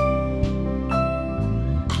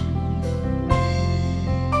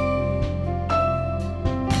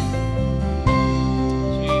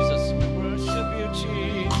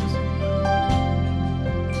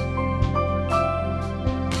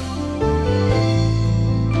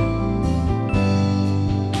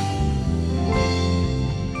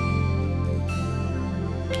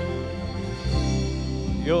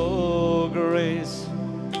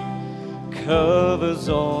 covers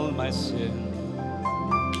all my sin.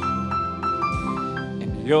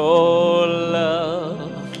 And your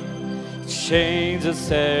love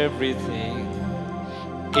changes everything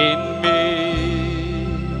in me.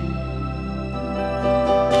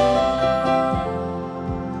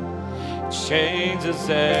 Changes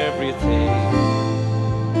everything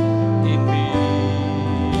in me.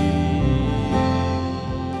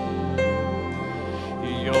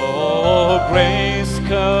 Your grace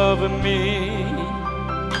cover me,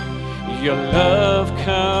 your love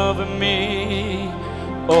cover me,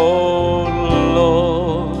 oh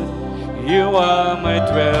Lord, you are my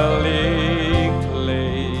dwelling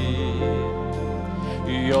place.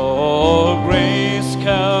 Your grace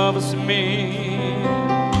covers me,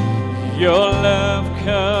 your love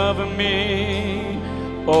cover me,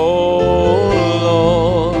 oh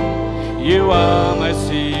Lord, you are my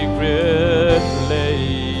secret place.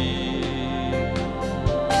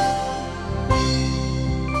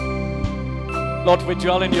 Lord, we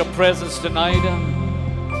dwell in your presence tonight.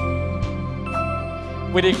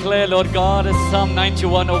 We declare, Lord God, as Psalm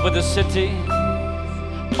 91 over the city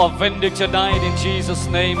of Windhoek tonight in Jesus'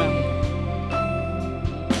 name.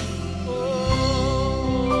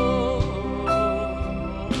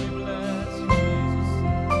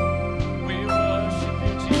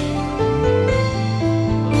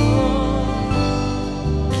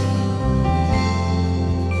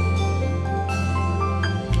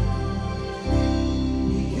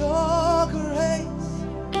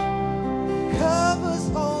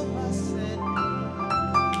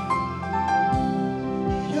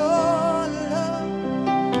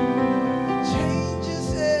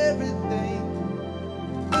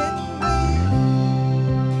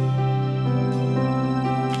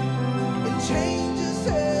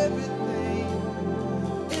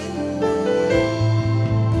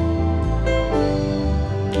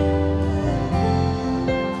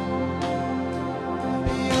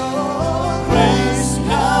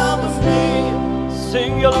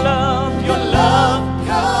 Your love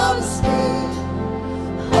covers me.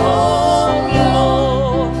 Oh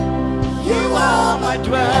Lord, you are my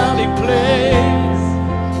dwelling place.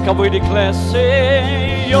 Come we declare,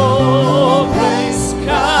 say your grace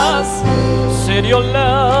covers me. Say your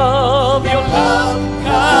love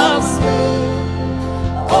covers me.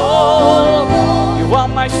 Oh Lord, you are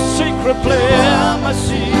my secret place, my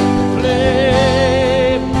secret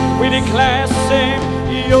place. We declare, say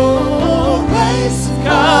your grace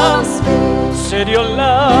covers me. Said your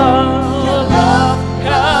love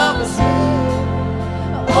covers me.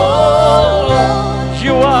 Oh Lord,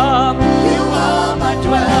 you are my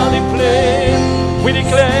dwelling place. We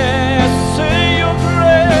declare, say your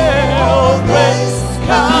grace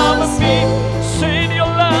covers me. Say your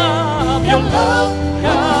love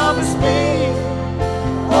covers me.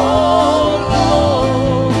 Oh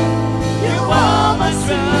Lord, you are my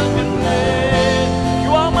dwelling place.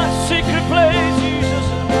 You are my secret place, Jesus.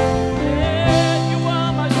 You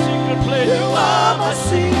are my secret place. You are my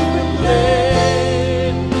secret place.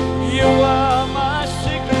 You are my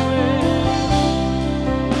secret place.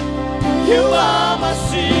 You are my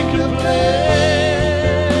secret place.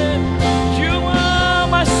 You are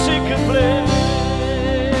my secret place.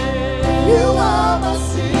 You are my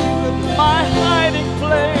secret place. My hiding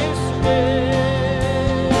place today.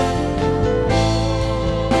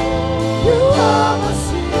 You are my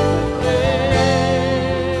secret place.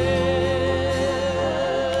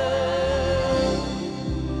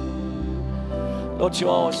 Lord, you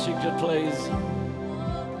are our secret place.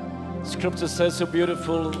 Scripture says so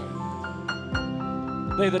beautiful.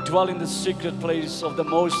 They that dwell in the secret place of the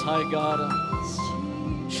Most High God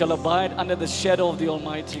shall abide under the shadow of the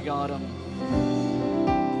Almighty God.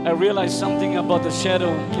 I realized something about the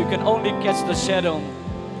shadow. You can only catch the shadow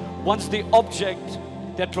once the object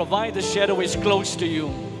that provides the shadow is close to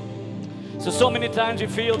you. So many times you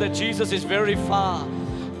feel that Jesus is very far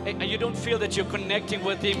and you don't feel that you're connecting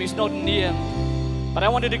with Him. He's not near. But I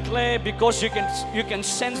want to declare, because you can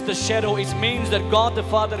sense the shadow, it means that God the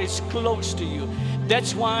Father is close to you.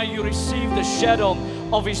 That's why you receive the shadow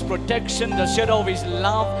of His protection, the shadow of His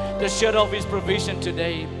love, the shadow of His provision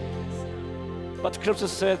today. But Scripture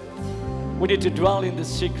said we need to dwell in the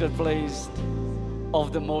secret place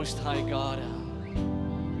of the Most High God.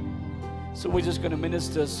 So we're just going to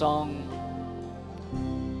minister a song.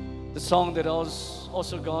 The song that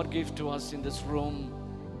also God gave to us in this room.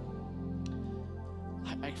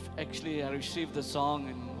 I received the song,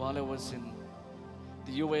 and while I was in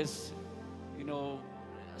the US, you know,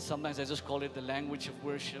 sometimes I just call it the language of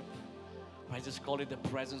worship. I just call it the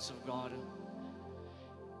presence of God.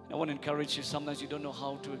 I want to encourage you, sometimes you don't know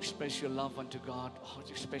how to express your love unto God, how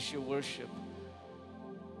to express your worship.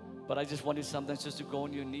 But I just wanted sometimes just to go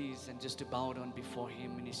on your knees and just to bow down before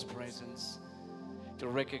Him in His presence, to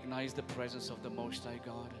recognize the presence of the Most High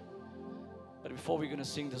God. But before we're going to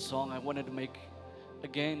sing the song, I wanted to make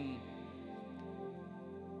again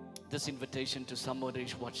this invitation to somebody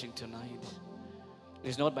who's watching tonight.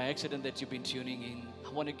 It's not by accident that you've been tuning in.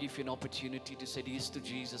 I want to give you an opportunity to say yes to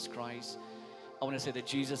Jesus Christ. I want to say that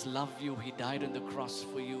Jesus loved you. He died on the cross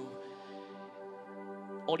for you.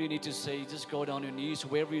 All you need to say, just go down on your knees,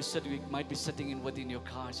 wherever you sit. You might be sitting in within your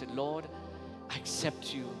car. Say, Lord, I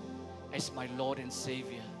accept you as my Lord and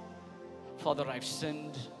Savior. Father, I've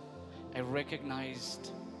sinned. I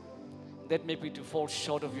recognized that maybe to fall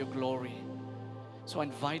short of your glory. So I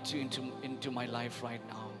invite you into my life right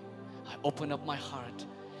now. I open up my heart.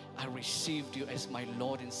 I received you as my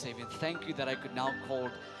Lord and Savior. Thank you that I could now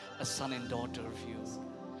call a son and daughter of you.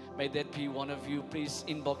 May that be one of you. Please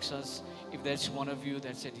inbox us if that's one of you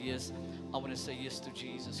that said, yes, I want to say yes to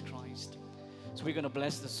Jesus Christ. So we're going to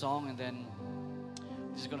bless the song, and then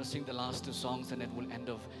we're just going to sing the last two songs, and it will end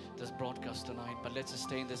of this broadcast tonight. But let's just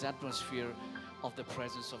stay in this atmosphere of the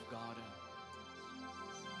presence of God.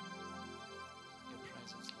 Your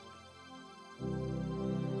presence, Lord.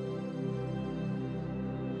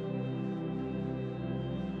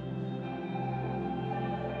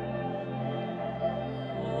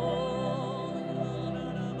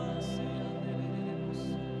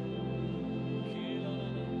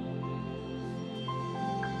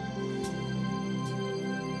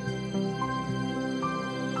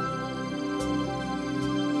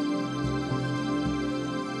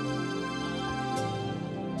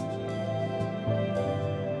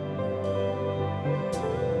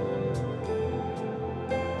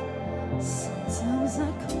 Sometimes I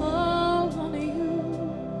call on you.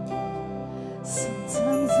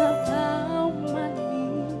 Sometimes I bow my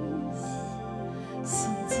knees.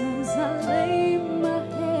 Sometimes I lay my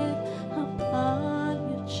head upon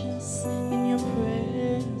your chest in your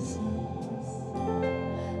presence.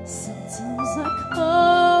 Sometimes I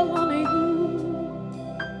call on you.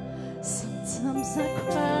 Sometimes I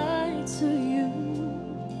cry to you.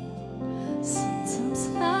 Sometimes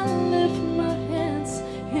I lift my hands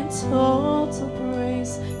in total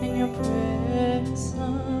praise in your presence,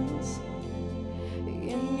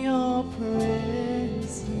 in your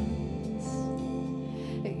presence,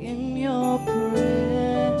 in your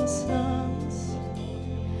presence,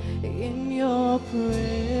 in your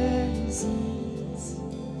presence,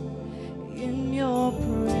 in your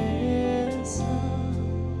presence.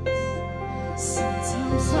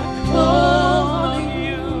 Sometimes I call on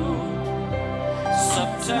you,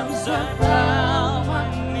 sometimes I bow my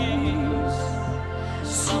knees,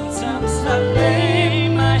 sometimes I lay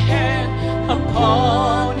my head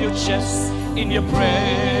upon your chest in your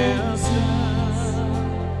presence.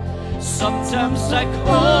 Sometimes I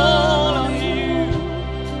call on you,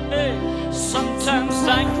 sometimes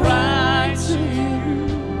I cry to you,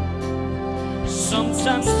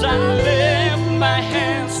 sometimes I lift my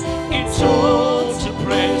hands in total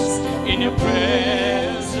praise in your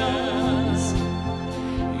presence,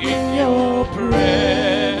 in your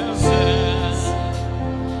presence,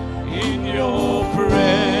 in your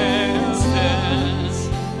presence,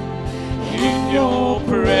 in your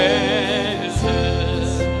presence,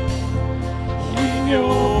 in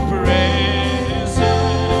your presence.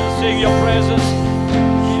 Sing your presence,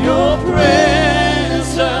 your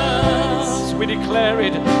presence. We declare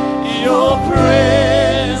it, your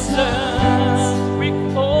presence. We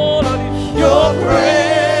call on it, your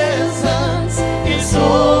presence is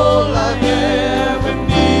all I've ever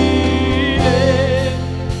needed.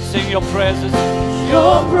 Sing your presence,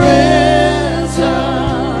 your presence,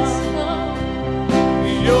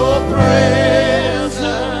 your presence.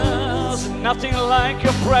 Nothing like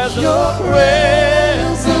your presence. Your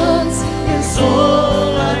presence is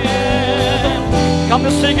all I am. Come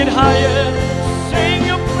to sing it higher. Sing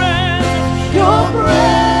your presence, your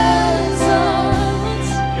presence,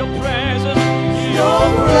 your presence, your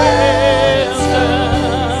presence.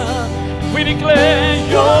 We declare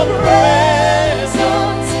your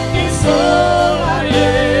presence is all I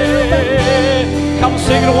am. Come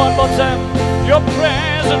sing it one more time. Your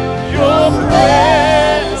presence, your presence.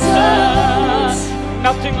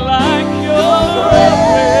 Nothing like your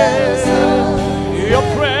presence. Your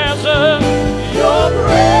presence, your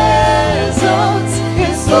presence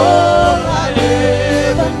is all I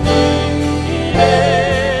ever needed.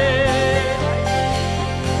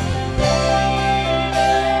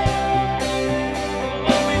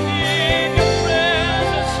 We need your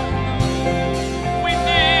presence. We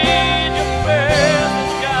need your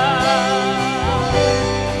presence, God.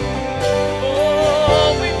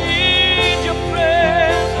 Oh, we need your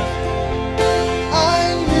presence.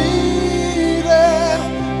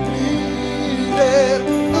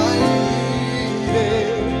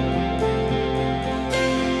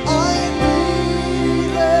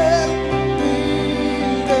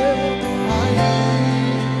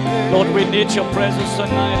 need your presence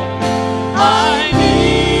tonight. I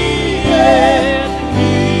need it.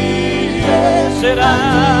 Said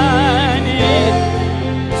I need.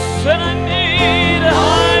 Said I need it.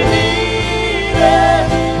 I need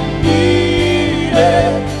it. Need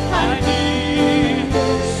it. I need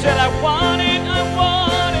it. Said I want it. I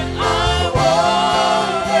want it. I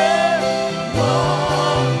want it.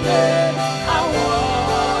 Want it. I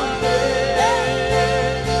want it.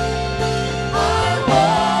 I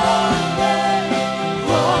want it.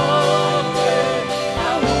 Want it. I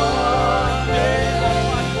want it.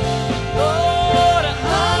 Lord, I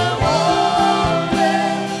want it.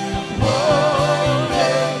 Want it.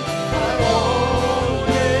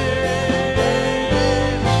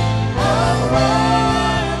 I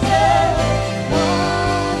want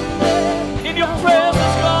it. In your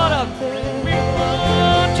presence, God, we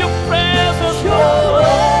want your presence, Lord.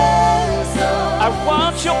 I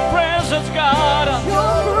want your presence, God.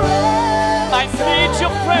 I need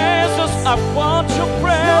your presence. I want your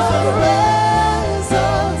presence.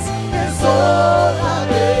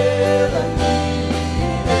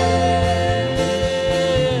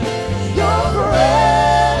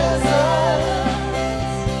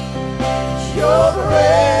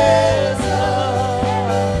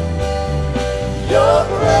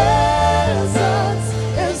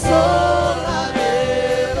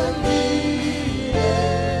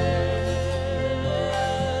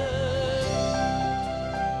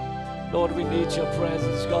 Lord, we need your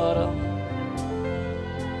presence, God.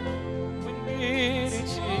 We need it,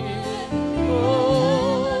 Jesus.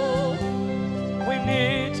 Oh, we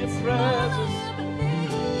need your presence.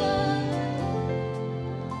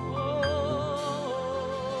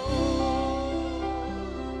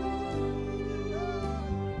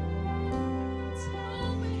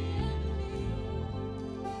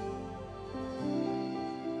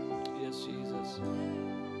 Yes, Jesus.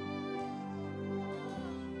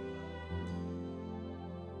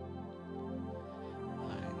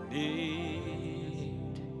 I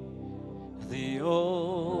need thee,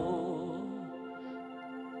 oh,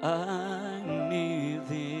 I need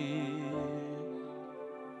thee.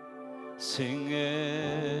 Sing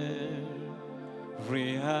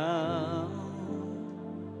every hour,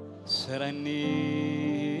 said I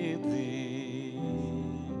need thee.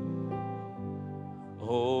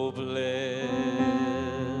 Oh, bless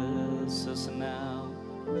us now,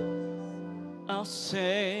 our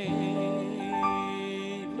Savior.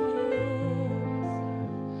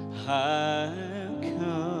 I've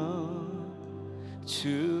come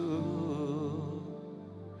to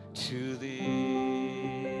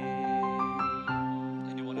thee.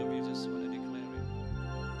 Any one of you just want to declare it?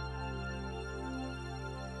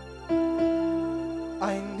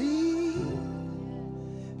 I need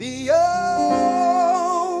thee, oh,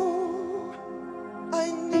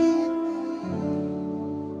 I need thee.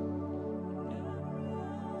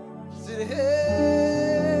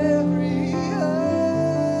 Every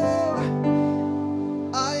hour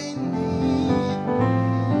I need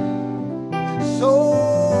thee. So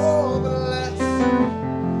bless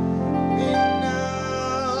me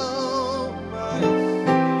now, my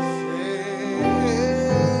Savior.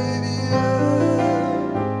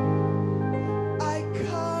 I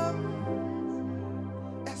come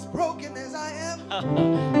as broken as I am.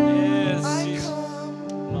 Yes, I Jesus. come,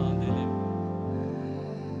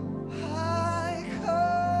 I come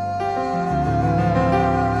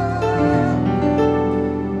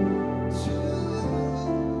to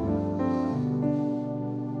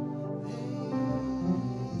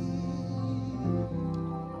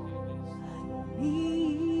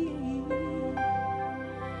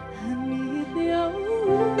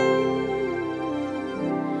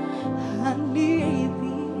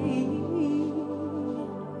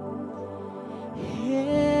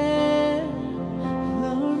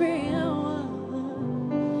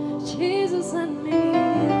Jesus, I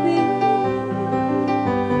need thee.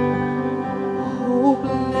 Oh,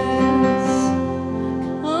 bless,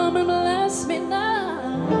 come and bless me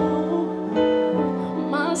now,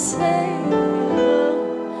 my Savior,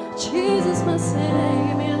 Jesus, my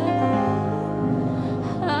Savior.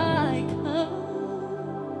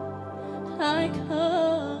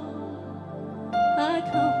 I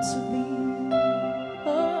come to thee.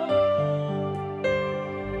 Oh.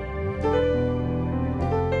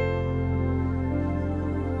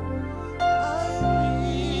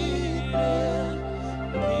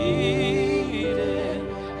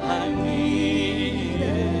 I need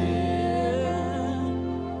it.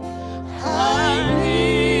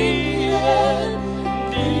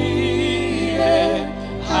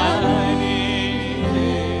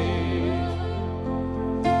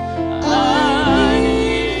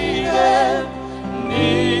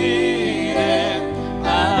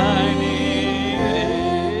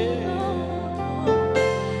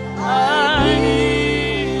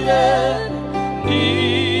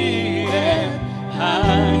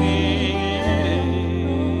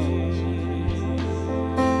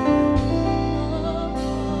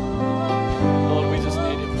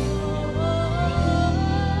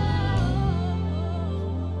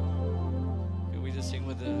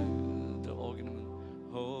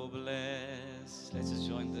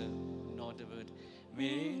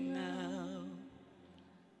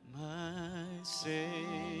 Savior,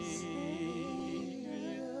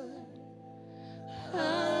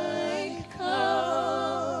 I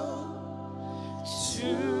come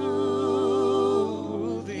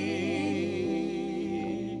to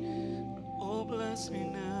Thee. Oh, bless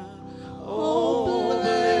me now. Oh,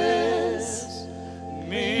 bless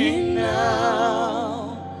me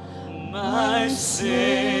now, my Savior.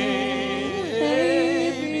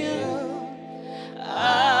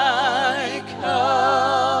 I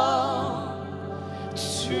come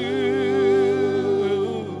to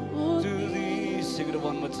Thee. Sing it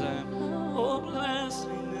one more time. Oh, bless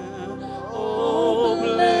me now. Oh,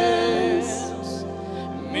 bless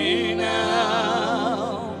me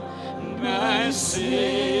now, my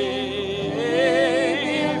Savior.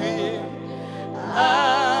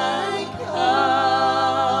 I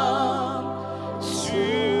come to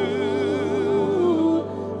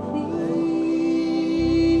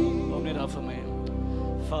Thee. Open it up for me.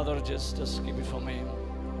 Father, just keep it for me.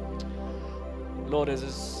 Lord,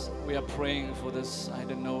 as we are praying for this, I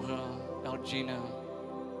don't know her, our Gina,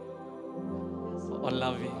 or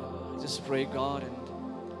Lavi. I just pray, God, and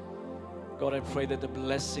God, I pray that the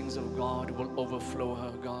blessings of God will overflow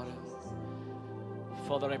her, God.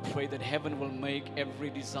 Father, I pray that heaven will make every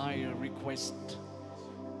desire, request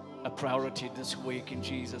a priority this week in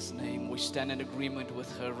Jesus' name. We stand in agreement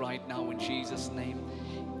with her right now in Jesus' name.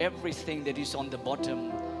 Everything that is on the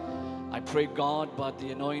bottom, I pray, God, by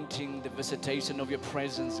the anointing, the visitation of your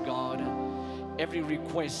presence, God, every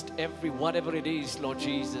request, every whatever it is, Lord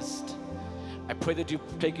Jesus, I pray that you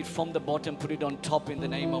take it from the bottom, put it on top in the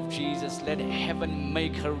name of Jesus. Let heaven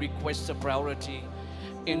make her request a priority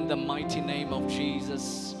in the mighty name of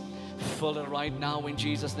Jesus. Fill her right now in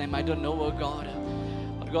Jesus' name. I don't know her, God,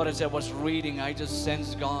 but God, as I was reading, I just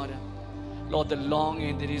sensed, God, Lord, the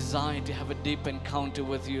longing, the desire to have a deep encounter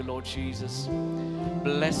with you, Lord Jesus.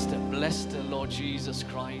 Bless her, Lord Jesus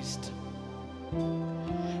Christ.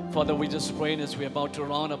 Father, we just pray as we're about to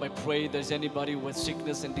round up, I pray there's anybody with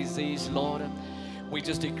sickness and disease, Lord. We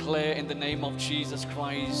just declare in the name of Jesus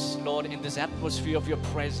Christ, Lord, in this atmosphere of your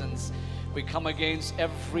presence, we come against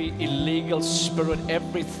every illegal spirit,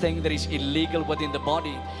 everything that is illegal within the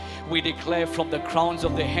body. We declare from the crowns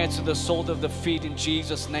of the heads to the soles of the feet in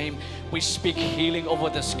Jesus' name. We speak healing over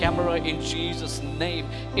this camera in Jesus' name,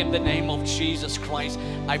 in the name of Jesus Christ.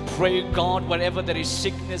 I pray, God, wherever there is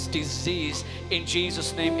sickness, disease, in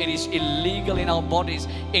Jesus' name, it is illegal in our bodies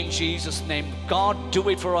in Jesus' name. God, do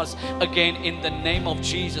it for us again in the name of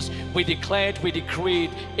Jesus. We declare it, we decree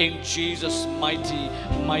it in Jesus' mighty,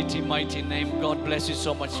 mighty, mighty name. God bless you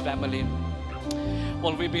so much, family.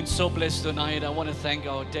 Well, we've been so blessed tonight. I want to thank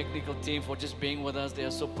our technical team for just being with us. They are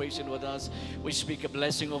so patient with us. We speak a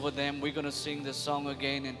blessing over them. We're going to sing the song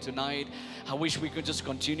again. And tonight, I wish we could just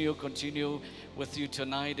continue with you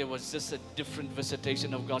tonight. It was just a different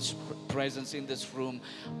visitation of God's presence in this room.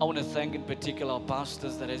 I want to thank in particular our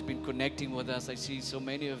pastors that has been connecting with us. I see so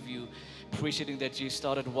many of you appreciating that you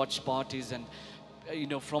started watch parties and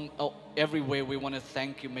from everywhere. We want to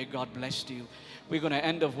thank you. May God bless you. We're going to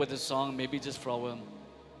end up with a song, maybe just for our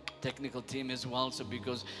technical team as well. So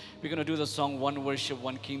because we're going to do the song, One Worship,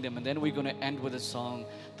 One Kingdom. And then we're going to end with a song,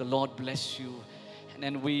 The Lord Bless You. And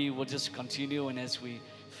then we will just continue. And as we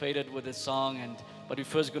faded with the song, but we're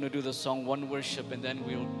first going to do the song, One Worship. And then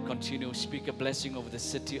we'll continue, speak a blessing over the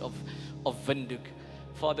city of Windhoek.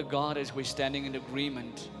 Father God, as we're standing in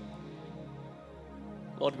agreement,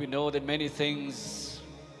 Lord, we know that many things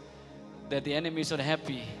that the enemy is not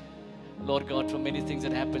happy, Lord God, for many things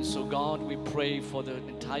that happen. So God, we pray for the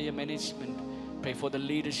entire management, pray for the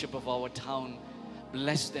leadership of our town.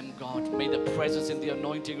 Bless them, God. May the presence and the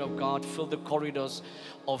anointing of God fill the corridors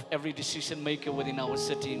of every decision maker within our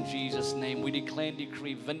city in Jesus' name. We declare and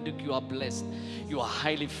decree, Windhoek, you are blessed. You are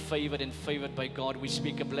highly favored and favored by God. We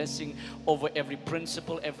speak a blessing over every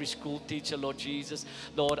principal, every school teacher, Lord Jesus.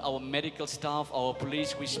 Lord, our medical staff, our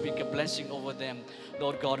police, we speak a blessing over them.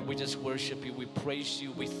 Lord God, we just worship you. We praise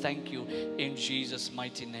you. We thank you in Jesus'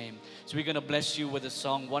 mighty name. So we're going to bless you with a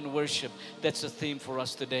song, One Worship. That's the theme for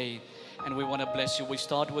us today. And we want to bless you. We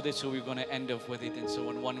start with it, so we're going to end up with it. And so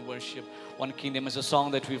on One Worship, One Kingdom is a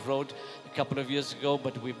song that we wrote a couple of years ago,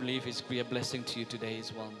 but we believe it's be a blessing to you today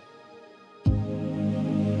as well.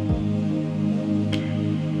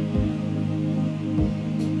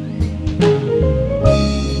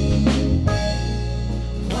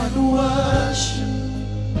 One worship,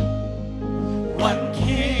 one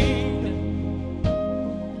kingdom,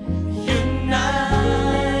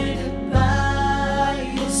 united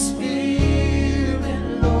by your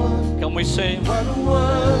Spirit, Lord. Can we sing? One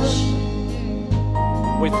worship,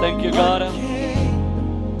 We thank you, God.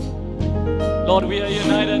 Lord, we are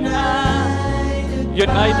united.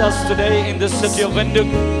 Unite us today in the city of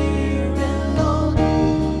Windhoek.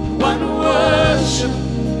 One worship,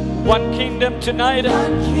 One kingdom tonight.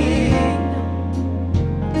 one kingdom,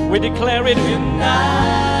 We declare it.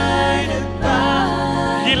 united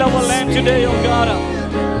by Heal our land today, oh God.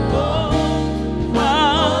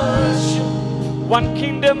 One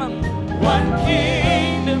kingdom. one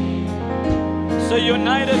kingdom, So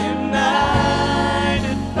united.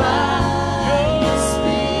 united by your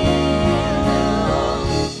Spirit.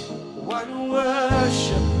 One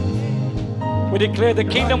worship, We declare the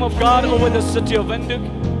kingdom of God over the city of Windhoek.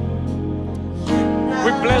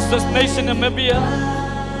 We bless this nation, Namibia.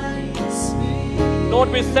 Lord,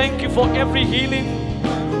 we thank you for every healing.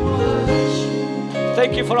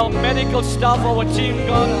 Thank you for our medical staff, our team,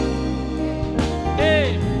 God.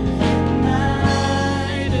 Hey.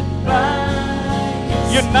 united by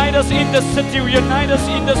Unite us in the city, unite us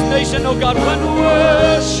in this nation, oh God. One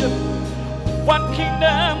worship, one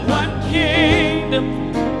kingdom, one kingdom.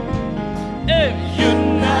 Hey.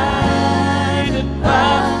 united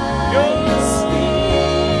by Your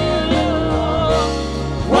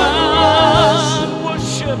one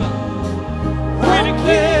worship. We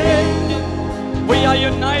declare we are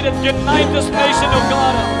united. Unite this nation, oh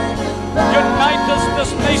God. Unite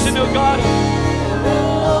this nation, oh God.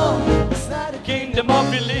 Kingdom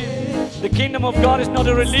of belief. The kingdom of God is not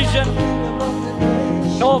a religion,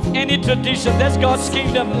 nor of any tradition. That's God's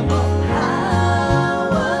kingdom.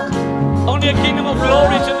 Only a kingdom of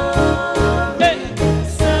glory to hey.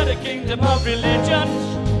 It's not a kingdom of religion.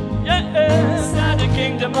 Yeah, it's not a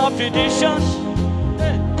kingdom of tradition.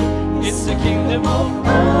 Hey. It's a kingdom of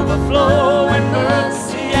overflow and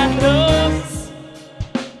mercy and love.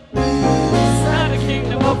 It's not a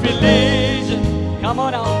kingdom of religion. Come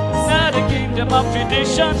on now. It's not a kingdom of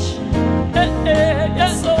tradition. Hey, hey,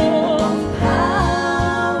 yes, oh.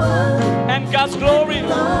 And God's glory.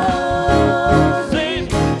 Say,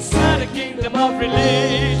 it's not a kingdom of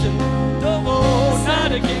religion. No,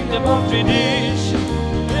 not a kingdom of tradition.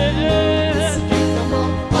 Yes, kingdom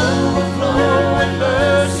of overflow and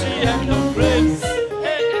mercy and of grace.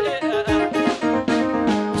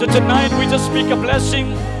 So tonight we just speak a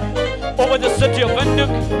blessing over the city of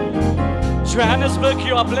Windhoek. Johannesburg,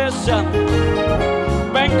 you are blessed.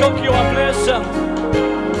 Bangkok, you are blessed.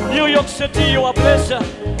 New York City, you are blessed.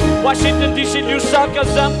 Washington DC, Lusaka,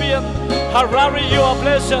 Zambia, Harare, you are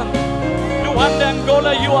blessed. Luanda,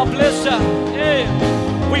 Angola, you are blessed. Hey.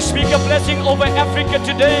 We speak a blessing over Africa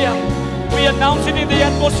today. We announce it in the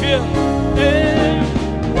atmosphere. Hey.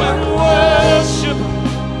 One worship.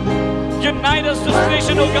 Unite us, this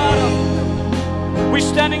nation, oh God. We're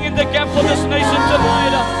standing in the gap for this nation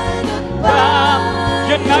tonight.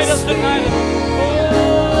 Unite us tonight.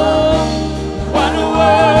 Oh, one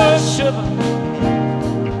worship,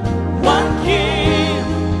 one king.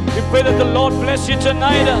 We pray that the Lord bless you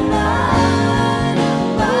tonight.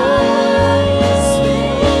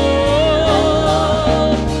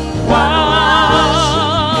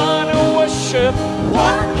 One worship,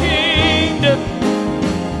 one kingdom,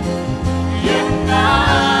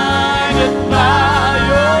 united by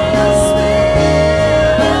your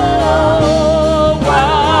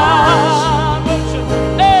one worship,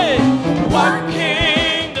 hey, one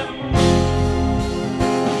kingdom,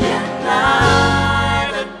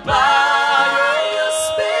 united by your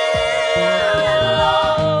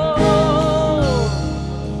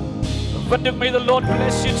Spirit. But may the Lord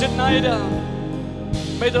bless you tonight.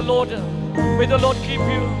 May the Lord keep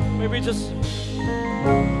you. Maybe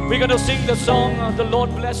we're gonna sing the song, the Lord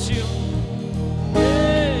bless you.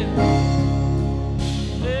 Hey.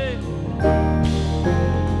 Hey.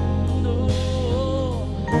 No.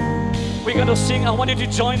 We're gonna sing. I want you to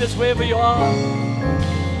join us wherever you are.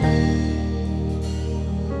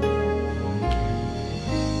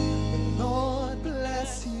 Lord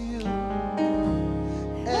bless you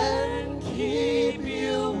and keep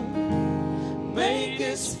you. Make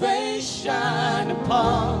His face shine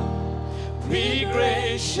upon. Be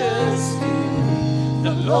gracious to you.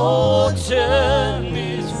 The Lord turn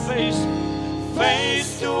His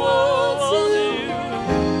face towards you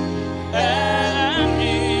and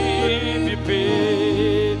give you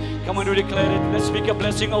peace. Come on, we declare it. Let's speak a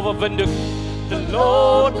blessing over Windhoek. The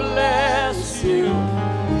Lord bless you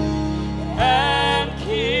and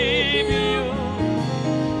keep you.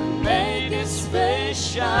 Make His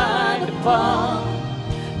face shine upon.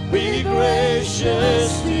 Be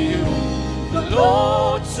gracious to you. The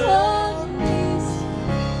Lord turn His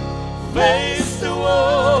face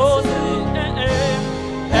towards you.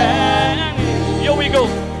 And here we go.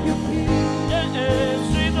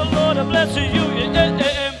 See the Lord bless you.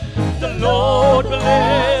 The Lord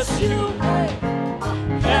bless you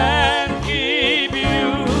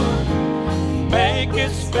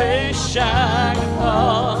shine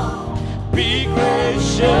upon. Be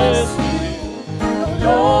gracious